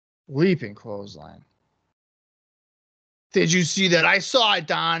 Leaping clothesline. Did you see that? I saw it,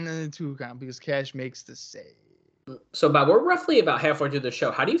 Don, in the 2 count because Cash makes the save. So, Bob, we're roughly about halfway through the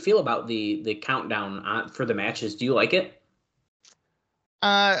show. How do you feel about the countdown for the matches? Do you like it?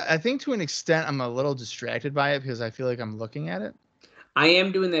 I think to an extent I'm a little distracted by it because I feel like I'm looking at it. I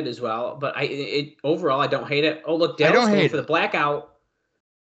am doing that as well, but overall I don't hate it. Oh, look, Dallas going for the blackout.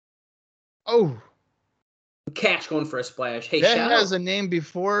 Oh. Cash going for a splash. Hey, that has a name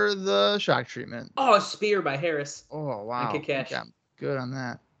before the shock treatment. Oh, a spear by Harris. Oh, wow. Cash. Yeah, good on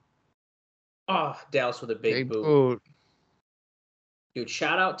that. Oh, Dallas with a big boot. Dude,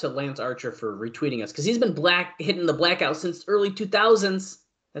 shout out to Lance Archer for retweeting us because he's been hitting the blackout since early 2000s.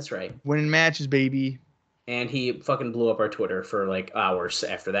 That's right. Winning matches, baby. And he fucking blew up our Twitter for like hours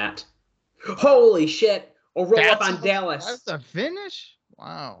after that. Holy shit. A roll up on Dallas. That's the finish?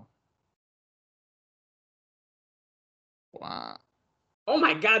 Wow. Wow. Oh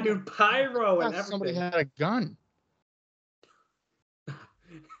my God, dude. Pyro and everything. Somebody had a gun.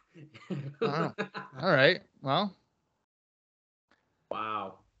 Wow. All right. Well.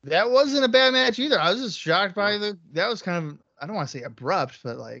 Wow. That wasn't a bad match either. I was just shocked by that was kind of, I don't want to say abrupt,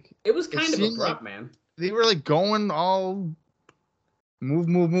 but like. It was kind of abrupt, man. They were like going all move,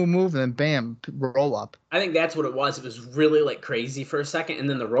 and then bam, roll up. I think that's what it was. It was really like crazy for a second, and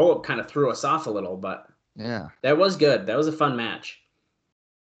then the roll up kind of threw us off a little, but yeah. That was good. That was a fun match.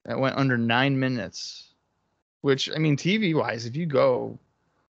 That went under 9 minutes. Which, I mean, TV wise, if you go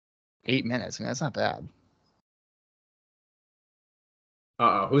 8 minutes, I mean, that's not bad.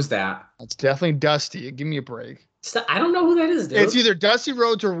 Who's that? It's definitely Dusty. Give me a break. I don't know who that is, dude. It's either Dusty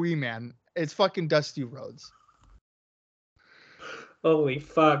Rhodes or Wee Man. It's fucking Dusty Rhodes. Holy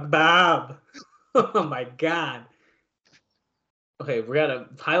fuck, Bob. Oh my God. Okay, we got a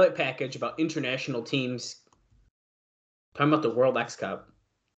pilot package about international teams. Talking about the World X Cup.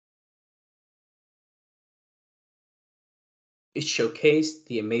 It showcased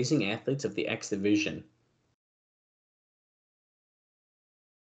the amazing athletes of the X Division.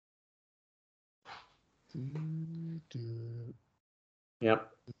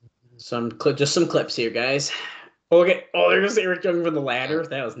 Yep. Just some clips here, guys. Okay. Oh, there's Eric Young from the ladder.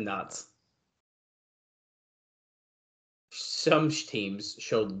 That was nuts. Some teams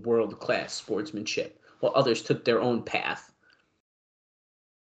showed world-class sportsmanship, while others took their own path.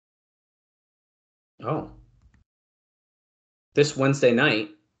 Oh. This Wednesday night,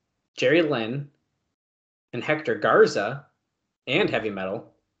 Jerry Lynn and Hector Garza and Heavy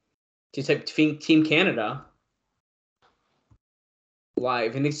Metal to take Team Canada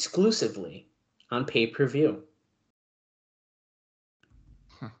live and exclusively on pay-per-view.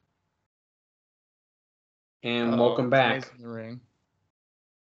 Huh. And welcome back. In the ring.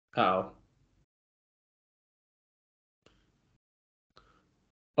 Oh,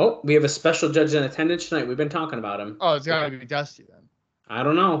 we have a special judge in attendance tonight. We've been talking about him. Oh, it's gotta be Dusty then. I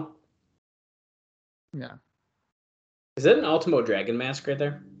don't know. Yeah. Is that an Ultimo Dragon mask right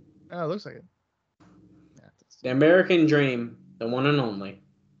there? Oh, it looks like it. Yeah, the American Dream, the one and only.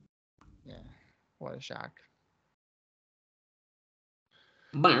 Yeah. What a shock.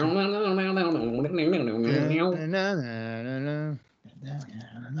 Oh,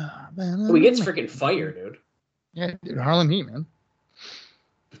 he gets freaking fire, dude. Yeah, dude, Harlem Heat, man.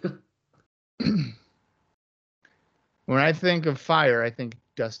 When I think of fire, I think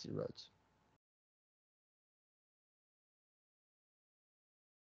Dusty Rhodes.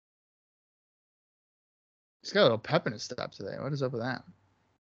 He's got a little pep in his step today. What is up with that?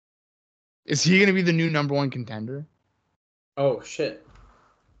 Is he going to be the new number one contender? Oh, shit.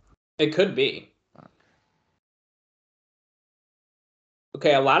 It could be.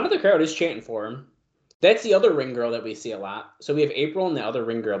 Okay, a lot of the crowd is chanting for him. That's the other ring girl that we see a lot. So we have April and the other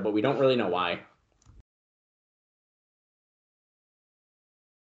ring girl, but we don't really know why.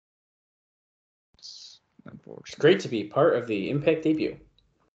 It's great to be part of the Impact debut.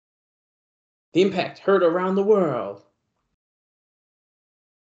 The Impact heard around the world.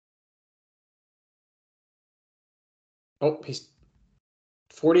 Oh, he's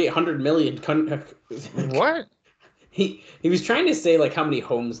 4,800 million. What? He was trying to say like how many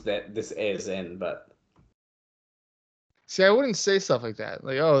homes that this is in, but see, I wouldn't say stuff like that.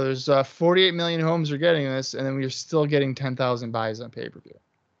 Like, oh, there's 48 million homes are getting this, and then we're still getting 10,000 buys on pay-per-view.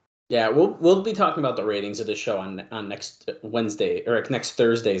 Yeah, we'll be talking about the ratings of the show on next Wednesday or next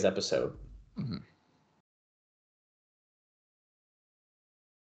Thursday's episode. Mm-hmm.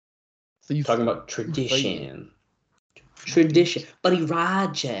 So you talking about tradition. Tradition. Buddy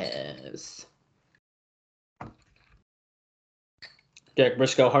Rogers. Derek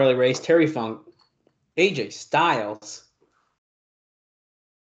Briscoe, Harley Race, Terry Funk, AJ Styles.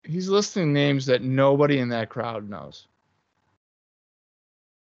 He's listing names that nobody in that crowd knows.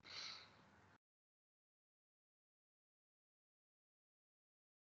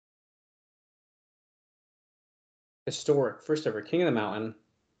 Historic. First ever King of the Mountain.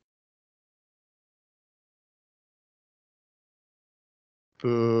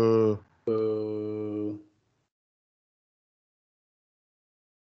 Boo. Boo.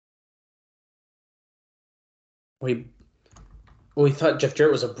 We thought Jeff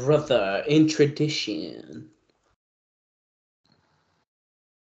Jarrett was a brother in tradition.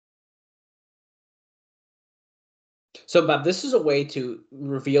 So, Bob, this is a way to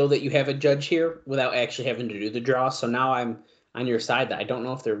reveal that you have a judge here without actually having to do the draw. So now I'm on your side that I don't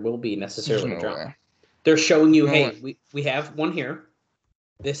know if there will be necessarily a draw. Way. They're showing you, hey, we have one here.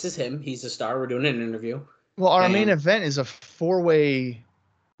 This is him. He's a star. We're doing an interview. Well, our main event is a 4-way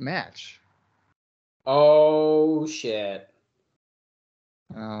match. Oh, shit.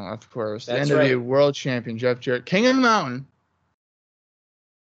 Oh, of course. That's the NWA right. World Champion Jeff Jarrett, King of the Mountain,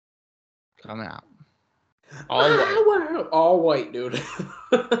 coming out. All white. All white, dude.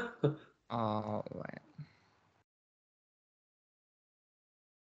 All white.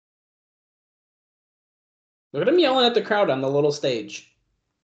 Look at him yelling at the crowd on the little stage.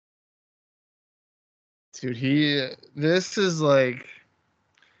 Dude, this is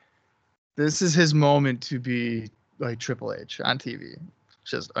his moment to be like Triple H on TV.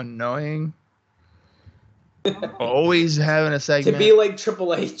 Just annoying. Always having a segment. To be like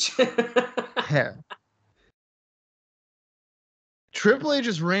Triple H. Yeah. Triple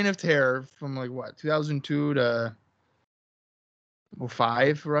H's reign of terror from 2002 to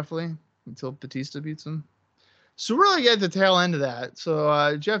 2005 roughly, until Batista beats him. So we're really at the tail end of that.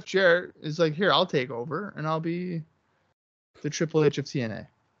 So Jeff Jarrett is like, here, I'll take over, and I'll be the Triple H of TNA.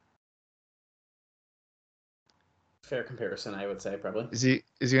 Fair comparison, I would say, probably. Is he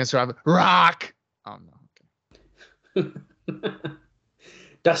gonna survive? Rock! Oh no. Okay.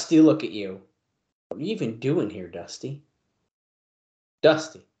 Dusty, look at you. What are you even doing here, Dusty?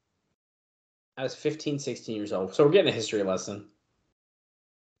 Dusty. I was 15, 16 years old. So we're getting a history lesson.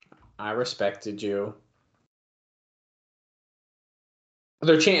 I respected you.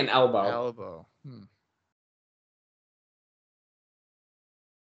 They're chanting elbow. Elbow.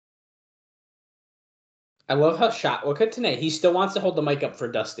 I love how look at Tenay. He still wants to hold the mic up for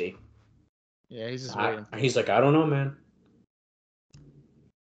Dusty. Yeah, he's just waiting. He's like, I don't know, man.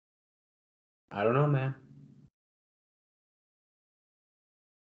 I don't know, man.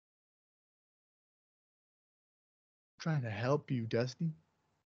 Trying to help you, Dusty.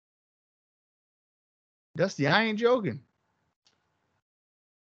 Dusty, I ain't joking.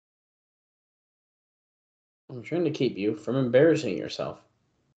 I'm trying to keep you from embarrassing yourself.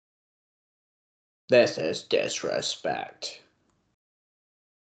 This is disrespect.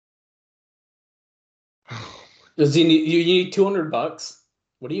 Does you need $200?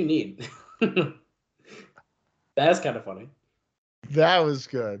 What do you need? That's kind of funny. That was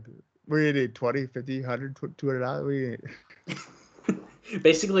good. What do you need? 20, 50, 100, $200? What do you need?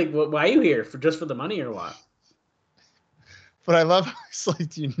 Basically, why are you here? Just for the money or what? But I love how it's like,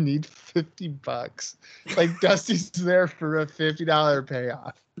 do you need $50? Like Dusty's there for a $50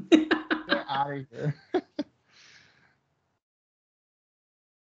 payoff. Get out of here.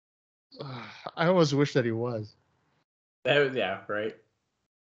 I almost wish that he was. Yeah, right.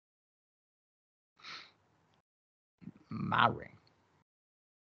 My ring.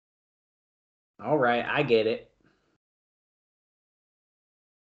 All right, I get it.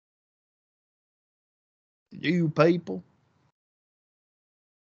 You people.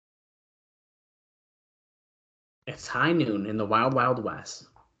 It's high noon in the Wild Wild West.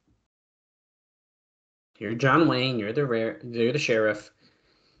 You're John Wayne. You're the sheriff.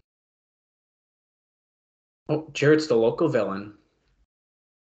 Oh, Jarrett's the local villain.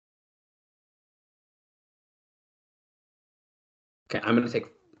 Okay, I'm gonna take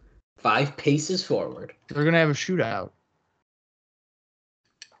 5 paces forward. They're gonna have a shootout.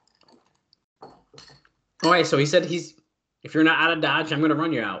 All right, so he said if you're not out of dodge, I'm gonna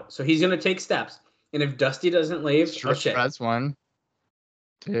run you out. So he's gonna take steps, and if Dusty doesn't leave, oh shit. That's 1,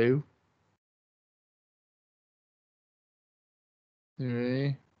 2,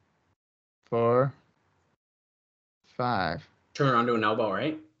 3, 4, 5. Turn around to an elbow,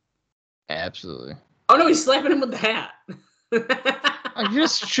 right? Absolutely. Oh no, he's slapping him with the hat. I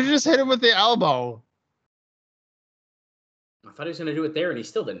should just hit him with the elbow. I thought he was gonna do it there, and he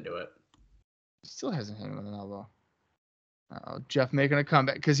still didn't do it. Still hasn't hit him with an elbow. Jeff making a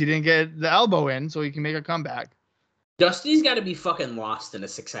comeback because he didn't get the elbow in, so he can make a comeback. Dusty's got to be fucking lost in a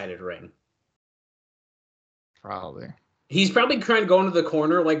 6-sided ring. Probably. He's probably trying to go into the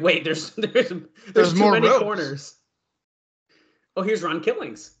corner. Like, wait, there's too more many ropes. corners. Oh, here's Ron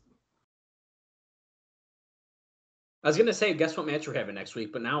Killings. I was gonna say, guess what match we're having next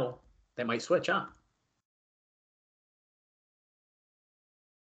week, but now they might switch up.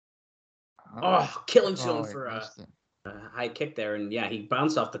 Oh, Killings going for a high kick there, and yeah, he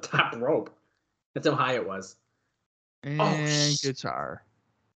bounced off the top rope. That's how high it was. And guitar.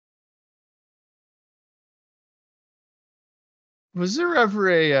 Was there ever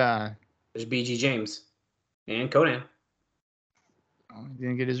a... There's BG James and Conan. Oh, he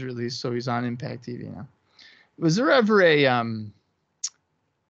didn't get his release, so he's on Impact TV now. Was there ever a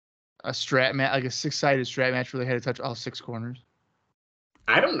strat match, like a 6-sided strat match where they had to touch all 6 corners?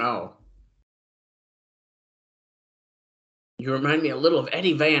 I don't know. You remind me a little of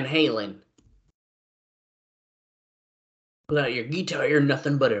Eddie Van Halen. Without your guitar, you're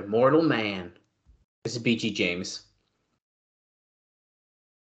nothing but a mortal man. This is BG James.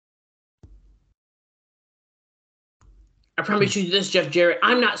 I promise you this, Jeff Jarrett.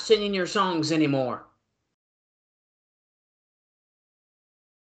 I'm not singing your songs anymore.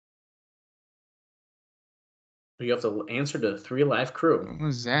 You have to answer to 3 Live Crew. What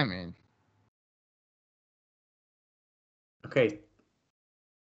does that mean? Okay.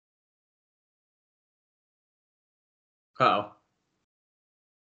 Uh-oh.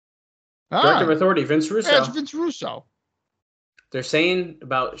 Director of Authority, Vince Russo. Yeah, it's Vince Russo. They're saying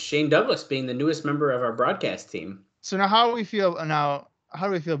about Shane Douglas being the newest member of our broadcast team. So now how do we feel about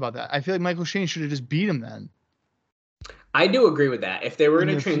that? I feel like Michael Shane should have just beat him then. I do agree with that. If they were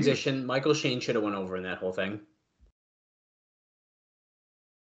going to transition, Michael Shane should have went over in that whole thing.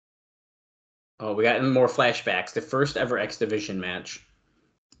 Oh, we got more flashbacks. The first ever X Division match.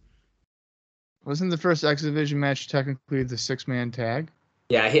 Wasn't the first X Division match technically the 6-man tag?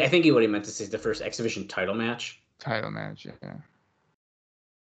 Yeah, I think what he meant to say is the first X Division title match. Title match, yeah.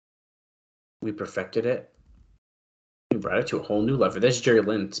 We perfected it. We brought it to a whole new level. This is Jerry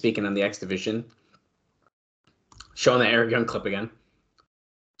Lynn speaking on the X Division. Showing that Eric Young clip again.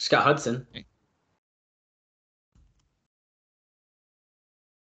 Scott Hudson.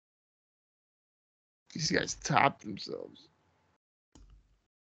 These guys topped themselves.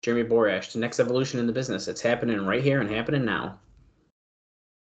 Jeremy Borash, the next evolution in the business. It's happening right here and happening now.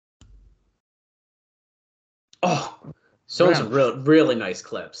 Oh, some really nice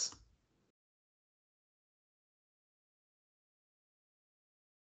clips.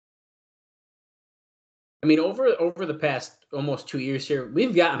 I mean, over the past almost 2 years here,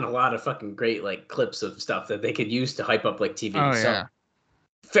 we've gotten a lot of fucking great like clips of stuff that they could use to hype up like TV. Oh, yeah.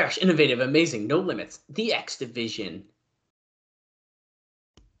 Fresh, innovative, amazing, no limits. The X Division.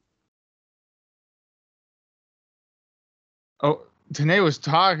 Oh, Tenay was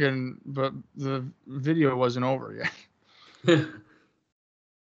talking, but the video wasn't over yet.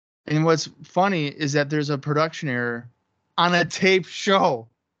 And what's funny is that there's a production error on a taped show.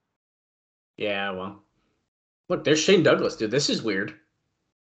 Yeah, well. Look, there's Shane Douglas, dude. This is weird.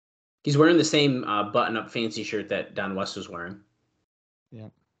 He's wearing the same button-up fancy shirt that Don West was wearing. Yeah.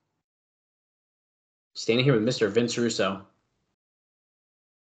 Standing here with Mr. Vince Russo.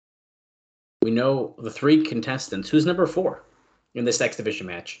 We know the 3 contestants. Who's number 4 in this X Division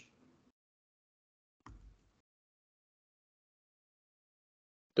match?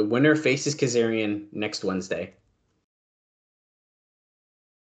 The winner faces Kazarian next Wednesday.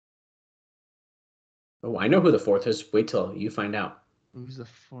 Oh, I know who the 4th is. Wait till you find out. Who's the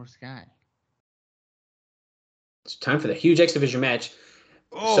 4th guy? It's time for the huge X Division match.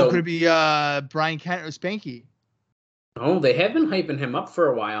 Oh, So- could it be Brian Kent or Spanky? Oh, they have been hyping him up for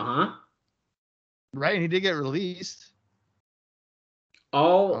a while, huh? Right, and he did get released.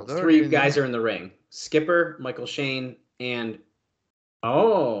 All Oh, they're 3 in guys there. are in the ring. Skipper, Michael Shane, and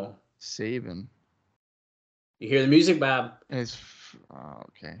oh, Saban. you hear the music, Bob?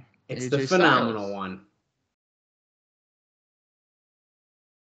 Okay. It's AJ the phenomenal Styles. one.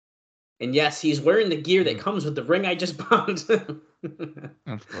 And yes, he's wearing the gear that comes with the ring I just bought.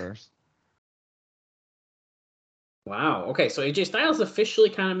 Of course. Wow. Okay, so AJ Styles officially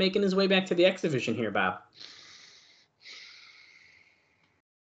kind of making his way back to the X Division here, Bob.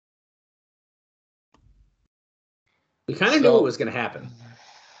 We kind of knew it was going to happen.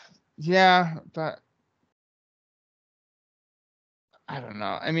 Yeah, but I don't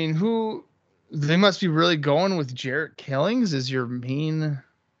know. I mean, they must be really going with Jarrett Killings as your main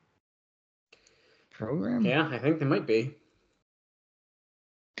program? Yeah, I think they might be.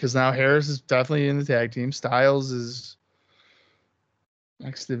 Because now Harris is definitely in the tag team. Styles is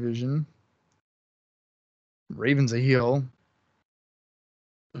X Division. Raven's a heel.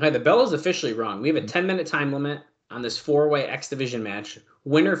 Okay, the bell is officially rung. We have a 10-minute time limit on this 4-way X Division match.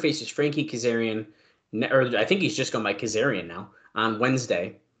 Winner faces Frankie Kazarian, or I think he's just going by Kazarian now, on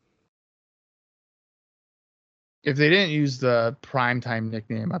Wednesday. If they didn't use the primetime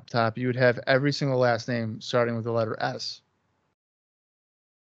nickname up top, you would have every single last name starting with the letter S.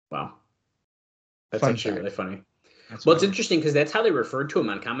 Wow. That's Fun actually fact. really funny. That's Well, it's why- interesting because that's how they referred to him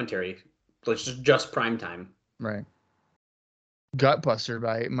on commentary. It's just prime time. Right. Gutbuster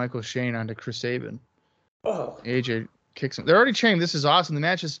by Michael Shane onto Chris Sabin. Oh, AJ kicks him. They're already chained. This is awesome. The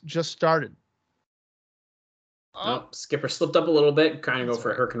match has just started. no, Skipper slipped up a little bit, trying to go That's for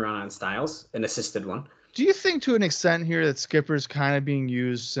a right. Hurricane Run on Styles, an assisted one. Do you think to an extent here that Skipper's kind of being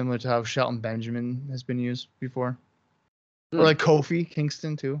used similar to how Shelton Benjamin has been used before? Hmm. Or like Kofi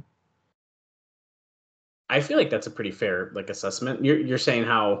Kingston too? I feel like that's a pretty fair assessment. You're saying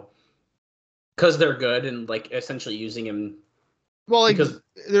how because they're good and essentially using him Well, like because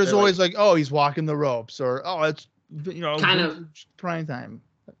there's they're always like, oh, he's walking the ropes, or oh, it's Kind of- vintage prime time.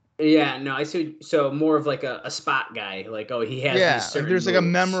 yeah, no, I see. So more of like a spot guy, he has Yeah, these like certain there's like a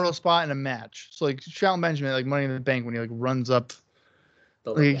moves. memorable spot in a match. So like Shelton Benjamin, like Money in the Bank, when he like runs up,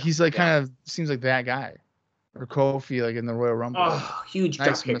 Yeah. he's like Yeah. kind of seems like that guy, or Kofi like in the Royal Rumble. Oh, huge Nice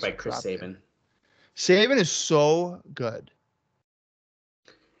drop kick by missile Chris drop kick. Sabin. Saban is so good.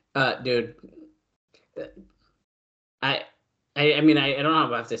 Dude, I mean I don't know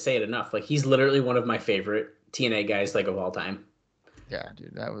if I have to say it enough. He's literally one of my favorite TNA guys of all time, Yeah,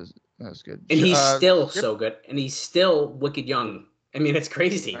 dude, that was good. and he's still Skip- so good, and he's still wicked young. I mean, it's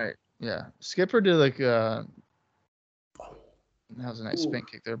crazy. right. Yeah, Skipper did like that was a nice Ooh. spin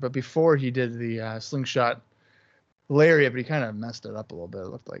kick there, but before he did the slingshot lariat, but he kind of messed it up a little bit. It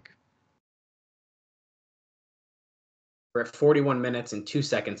looked like. We're at 41 minutes and 2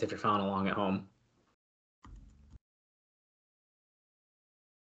 seconds if you're following along at home.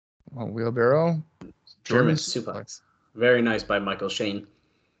 Oh, wheelbarrow. German suplex. Very nice by Michael Shane.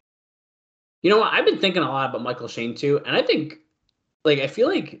 You know what? I've been thinking a lot about Michael Shane too, and I think, I feel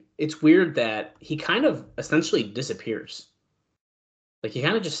like it's weird that he kind of essentially disappears. He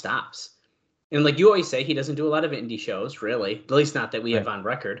kind of just stops. And you always say, he doesn't do a lot of indie shows, really. At least not that we have on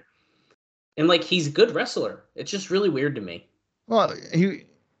record. And he's a good wrestler. It's just really weird to me. Well,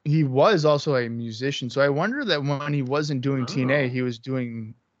 he was also a musician, so I wonder that when he wasn't doing TNA, he was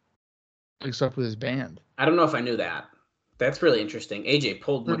doing stuff with his band. I don't know if I knew that. That's really interesting. AJ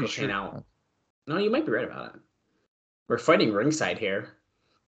pulled Pretty Michael Shane sure. out. No, you might be right about it. We're fighting ringside here.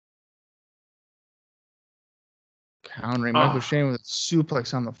 Countering Michael Oh. Shane with a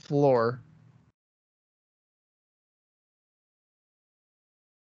suplex on the floor.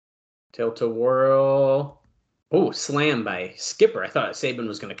 Tilt a whirl. Oh, slam by Skipper. I thought Sabin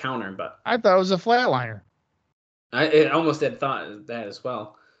was going to counter him, but I thought it was a flatliner. I almost had thought that as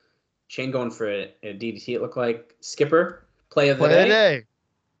well. Shane going for a DDT, it looked like. Skipper, play of the Play of the day. day.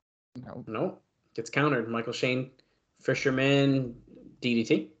 No. Nope. Gets countered. Michael Shane, Fisherman,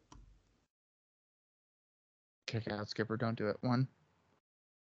 DDT. Kick out, Skipper. Don't do it. One.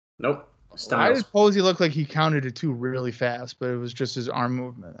 Nope. Why Styles. did Posey look like he counted it two really fast, but it was just his arm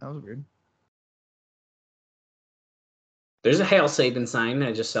movement? That was weird. There's a Hail Sabin sign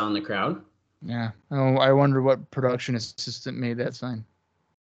I just saw in the crowd. Yeah. Oh, I wonder what production assistant made that sign.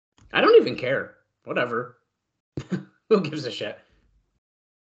 I don't even care. Whatever. Who gives a shit?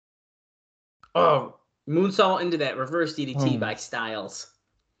 Oh, moonsault into that reverse DDT by Styles.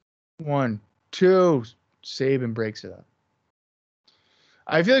 1, 2. Sabin breaks it up.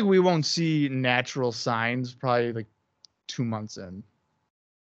 I feel like we won't see natural signs probably like 2 months in.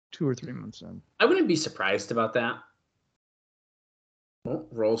 2 or 3 months in. I wouldn't be surprised about that. Well,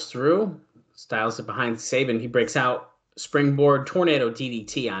 rolls through. Styles it behind Sabin. He breaks out. Springboard tornado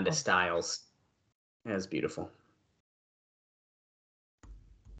DDT onto Styles. That's beautiful.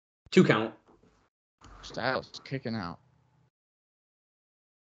 2 count. Styles kicking out.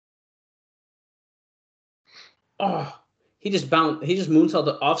 Oh, he just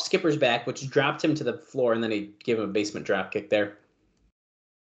moonsaulted off Skipper's back, which dropped him to the floor, and then he gave him a basement drop kick there.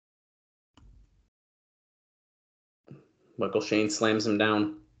 Michael Shane slams him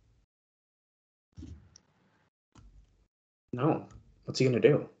down. No. What's he going to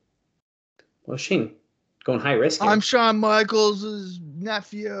do? Well, Shane, going high risk here. I'm Shawn Michaels'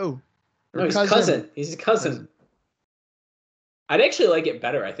 nephew. No, he's cousin. He's his cousin. I'd actually like it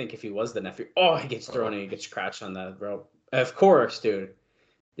better, I think, if he was the nephew. Oh, he gets thrown and he gets crouched on the rope. Of course, dude.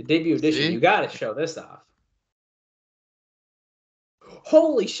 The debut edition. See? You got to show this off.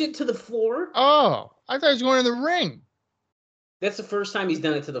 Holy shit, to the floor. Oh, I thought he was going in the ring. That's the first time he's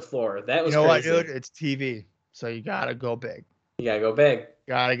done it to the floor. That was crazy. What, dude? It's TV, so you got to go big. You got to go big.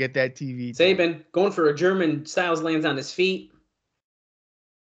 Got to get that TV. Sabin going for a German. Styles lands on his feet.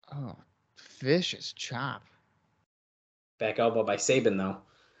 Oh, vicious chop. Back elbow by Sabin, though.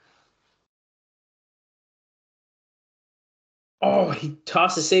 Oh, he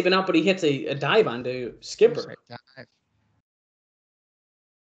tosses Sabin out, but he hits a dive onto Skipper.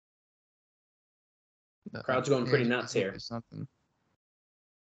 Crowd's going pretty nuts here. Something.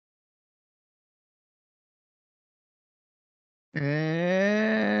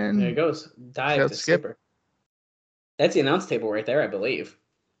 And there he goes. Dive to Skipper. That's the announce table right there, I believe.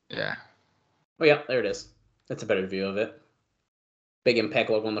 Yeah. Oh, yeah, there it is. That's a better view of it. Big Impact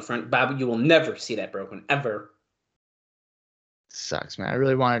logo on the front. Bob, you will never see that broken, ever. Sucks, man. I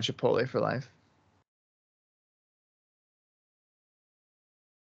really wanted Chipotle for life.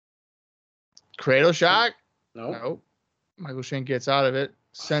 Cradle shot? Nope. Michael Shane gets out of it.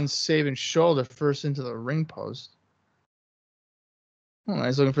 Sends Sabin's shoulder first into the ring post. Oh,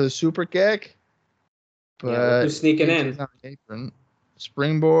 he's looking for the super kick. But who's sneaking in? Apron.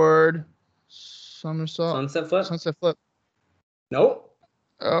 Springboard. Somersault. Sunset flip. Nope.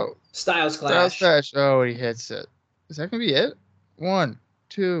 Oh. Styles Clash. Oh, he hits it. Is that going to be it? 1,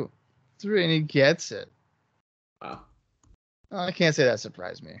 2, 3, and he gets it. Wow. Oh, I can't say that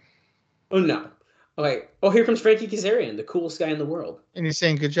surprised me. Oh, no. Okay. Oh, here comes Frankie Kazarian, the coolest guy in the world. And he's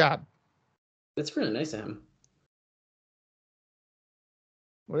saying good job. That's really nice of him.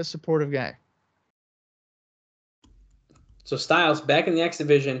 What a supportive guy. So Styles back in the X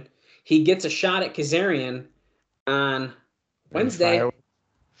Division. He gets a shot at Kazarian on Wednesday.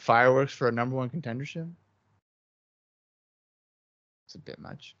 Fireworks for a #1 contendership? It's a bit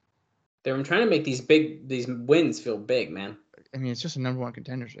much. They're trying to make these wins feel big, man. I mean, it's just a #1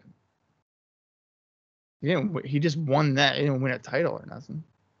 contendership. He just won that. He didn't win a title or nothing.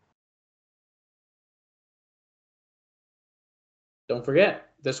 Don't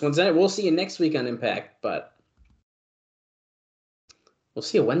forget, this one's it. We'll see you next week on Impact, but we'll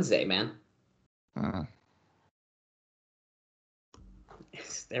see you Wednesday, man.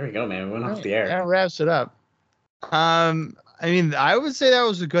 There we go, man. We went off the air. That wraps it up. I mean, I would say that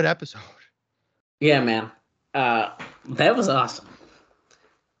was a good episode. Yeah, man. That was awesome.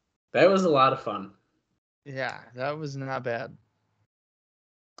 That was a lot of fun. Yeah, that was not bad.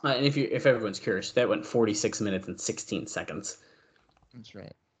 And if everyone's curious, that went 46 minutes and 16 seconds. That's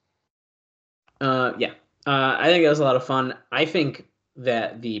right. Yeah. I think that was a lot of fun. I think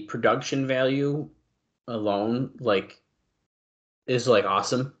that the production value alone, is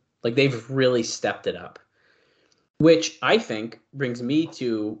awesome. They've really stepped it up. Which I think brings me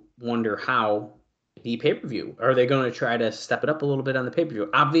to wonder how the pay-per-view. Are they going to try to step it up a little bit on the pay-per-view?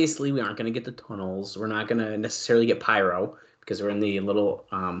 Obviously, we aren't going to get the tunnels. We're not going to necessarily get pyro because we're in the little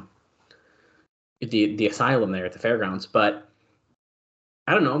the asylum there at the fairgrounds. But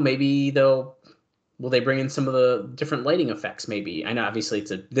I don't know. Maybe will they bring in some of the different lighting effects? Maybe. I know obviously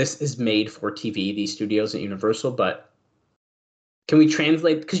this is made for TV, these studios at Universal, but can we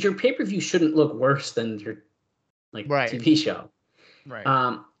translate? Because your pay-per-view shouldn't look worse than your TV show. Right.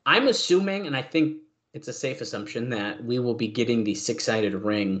 I'm assuming, and I think it's a safe assumption, that we will be getting the 6-sided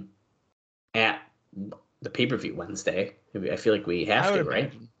ring at the pay-per-view Wednesday. I feel like we have to,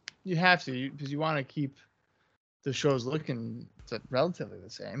 right? You have to, because you want to keep the shows looking relatively the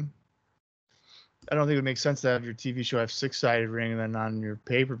same. I don't think it would make sense to have your TV show have 6-sided ring and then on your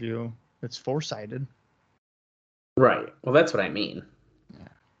pay-per-view it's 4-sided. Right. Well, that's what I mean.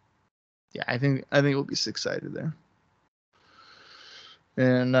 Yeah, I think it will be 6-sided there.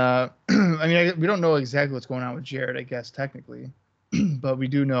 And I mean, we don't know exactly what's going on with Jarrett, I guess technically, but we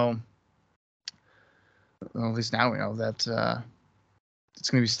do know. Well, at least now we know that it's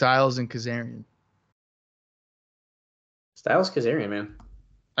going to be Styles and Kazarian. Styles Kazarian, man.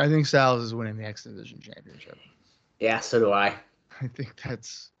 I think Styles is winning the X Division Championship. Yeah, so do I. I think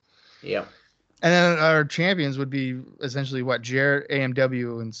that's. Yep. And then our champions would be essentially what, Jarrett,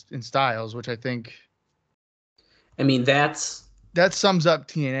 AMW, and Styles, which I think. I mean, that sums up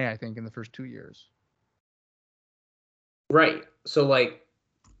TNA, I think, in the first 2 years. Right. So, like,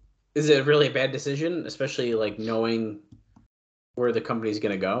 is it really a bad decision, especially like knowing where the company's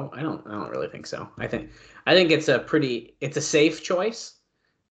going to go? I don't really think so. I think it's a safe choice,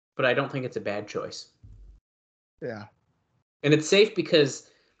 but I don't think it's a bad choice. Yeah. And it's safe because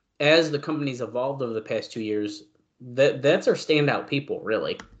as the company's evolved over the past 2 years, that's our standout people,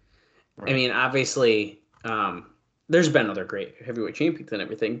 really. Right. I mean, obviously, there's been other great heavyweight champions and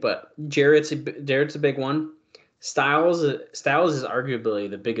everything, but Jarrett's a big one. Styles is arguably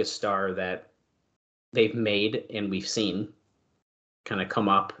the biggest star that they've made and we've seen kind of come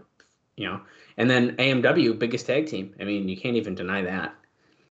up, you know. And then AMW, biggest tag team. I mean, you can't even deny that.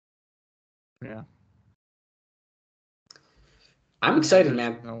 Yeah. I'm excited,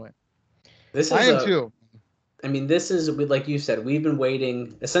 man. No way. I am too. I mean, this is, like you said, we've been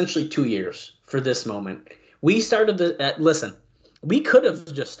waiting essentially 2 years for this moment. We started listen, we could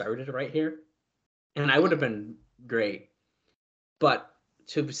have just started right here, and I would have been great. But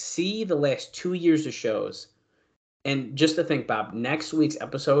to see the last 2 years of shows, and just to think, Bob, next week's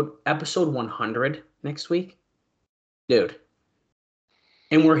episode 100 next week, dude.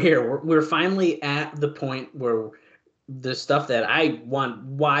 And we're here. We're finally at the point where the stuff that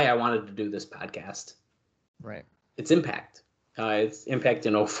why I wanted to do this podcast. Right. It's Impact. It's Impact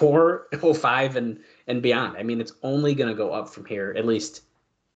in 04, 05, and beyond. I mean, it's only going to go up from here. At least,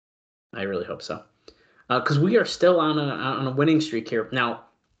 I really hope so. Because we are still on a winning streak here. Now,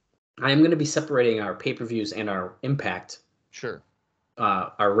 I am going to be separating our pay-per-views and our Impact. Sure.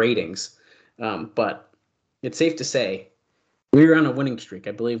 Our ratings. But it's safe to say we're on a winning streak.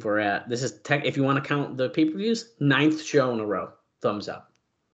 I believe we're at, this is if you want to count the pay-per-views, 9th show in a row. Thumbs up.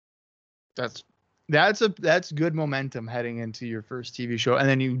 That's good momentum heading into your first TV show, and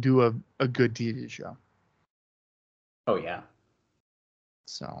then you do a good TV show. Oh yeah.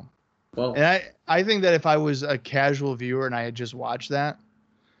 So, well, and I think that if I was a casual viewer and I had just watched that,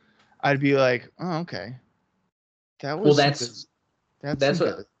 I'd be like, oh, okay, that's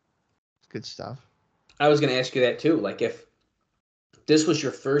good stuff. I was going to ask you that too. Like, if this was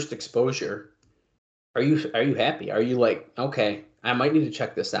your first exposure, are you happy? Are you like, okay, I might need to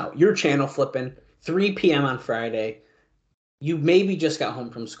check this out? You're channel flipping, 3 p.m. on Friday. You maybe just got home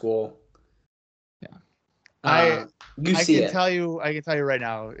from school. Yeah. I can tell you right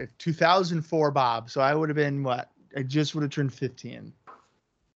now, if 2004 Bob, so I would have been I just would have turned 15.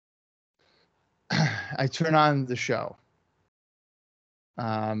 I turn on the show.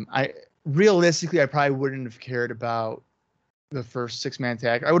 I probably wouldn't have cared about the first 6-man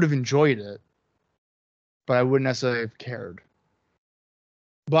tag. I would have enjoyed it, but I wouldn't necessarily have cared.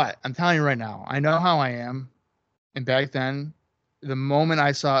 But I'm telling you right now, I know how I am. And back then, the moment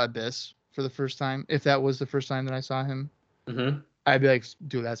I saw Abyss for the first time, if that was the first time that I saw him, I'd be like,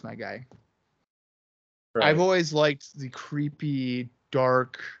 dude, that's my guy. Right. I've always liked the creepy,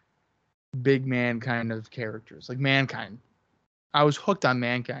 dark, big man kind of characters, like Mankind. I was hooked on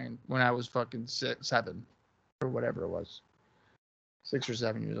Mankind when I was fucking 7 or whatever it was. 6 or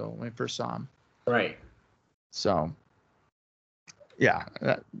 7 years old when I first saw him. Right. So, yeah,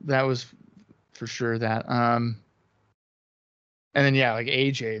 that was for sure that. And then, yeah, like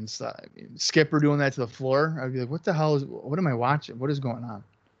AJ and stuff. I mean, Skipper doing that to the floor. I'd be like, what am I watching? What is going on?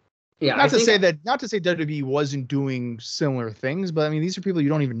 Yeah. Not to say WWE wasn't doing similar things, but I mean, these are people you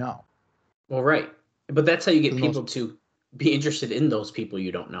don't even know. Well, right. But that's how you get people to be interested in those people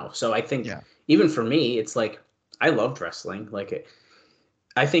you don't know. So I think even for me, it's like, I loved wrestling. Like,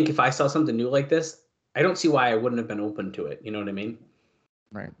 I think if I saw something new like this, I don't see why I wouldn't have been open to it. You know what I mean?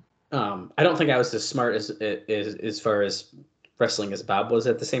 Right. I don't think I was as smart as far as wrestling as Bob was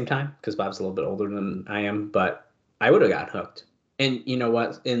at the same time, because Bob's a little bit older than I am, but I would have got hooked. And you know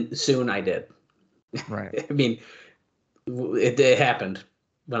what? And soon I did. Right. I mean, it happened.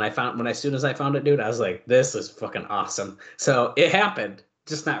 As soon as I found it, dude, I was like, this is fucking awesome. So it happened.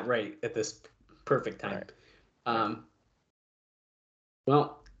 just not right at this perfect time. Right.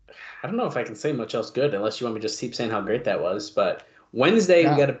 Well, I don't know if I can say much else good unless you want me to just keep saying how great that was. But Wednesday,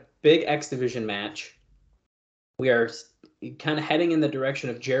 we got a big X Division match. We are kind of heading in the direction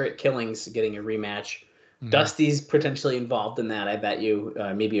of Jarrett Killings getting a rematch. Dusty's potentially involved in that. I bet you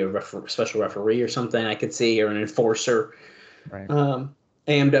maybe a special referee or something I could see, or an enforcer. Right.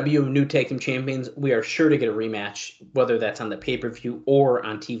 AMW, new tag team champions. We are sure to get a rematch, whether that's on the pay-per-view or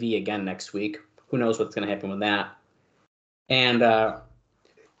on TV again next week. Who knows what's going to happen with that. And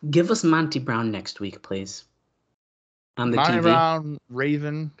give us Monty Brown next week, please. On the Monty TV. Brown,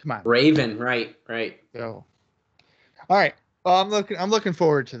 Raven. Come on. Raven, right. Go. All right. Well, I'm looking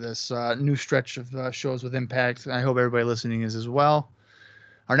forward to this new stretch of shows with Impact. I hope everybody listening is as well.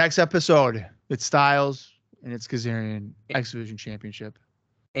 Our next episode, it's Styles and it's Kazarian X Division Championship.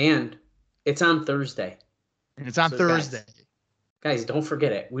 And it's on Thursday. And it's on Thursday. Guys, don't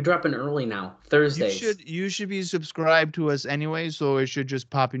forget it. We're dropping early now. Thursdays. You should be subscribed to us anyway, so it should just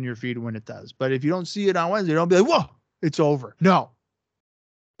pop in your feed when it does. But if you don't see it on Wednesday, don't be like, whoa, it's over. No.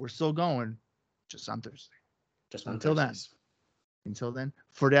 We're still going, just on Thursday. Just on Until Thursdays. Until then,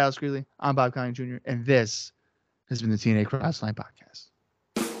 for Dallas Greeley, I'm Bob Conley Jr., and this has been the TNA Crossline Podcast.